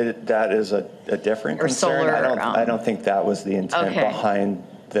a different Or concern. solar, I don't think that was the intent Okay. behind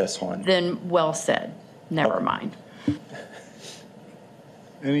this one. Then well said, never mind.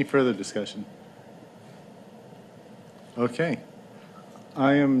 Any further discussion? Okay.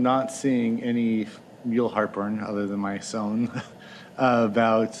 I am not seeing any real heartburn other than my own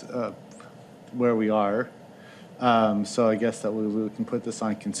about where we are. So I guess that we can put this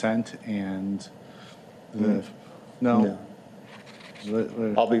on consent and no.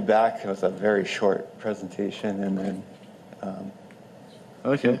 I'll be back with a very short presentation and then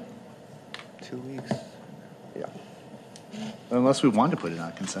Okay. 2 weeks. Yeah. Unless we want to put it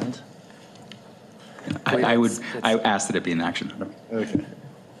on consent. I asked that it be an action item. Okay.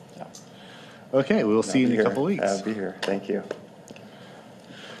 Okay, we'll see you in a couple weeks. I'll be here. Thank you.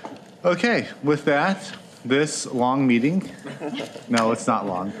 Okay, with that, this long meeting, no, it's not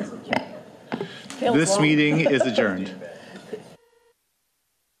long. This meeting is adjourned.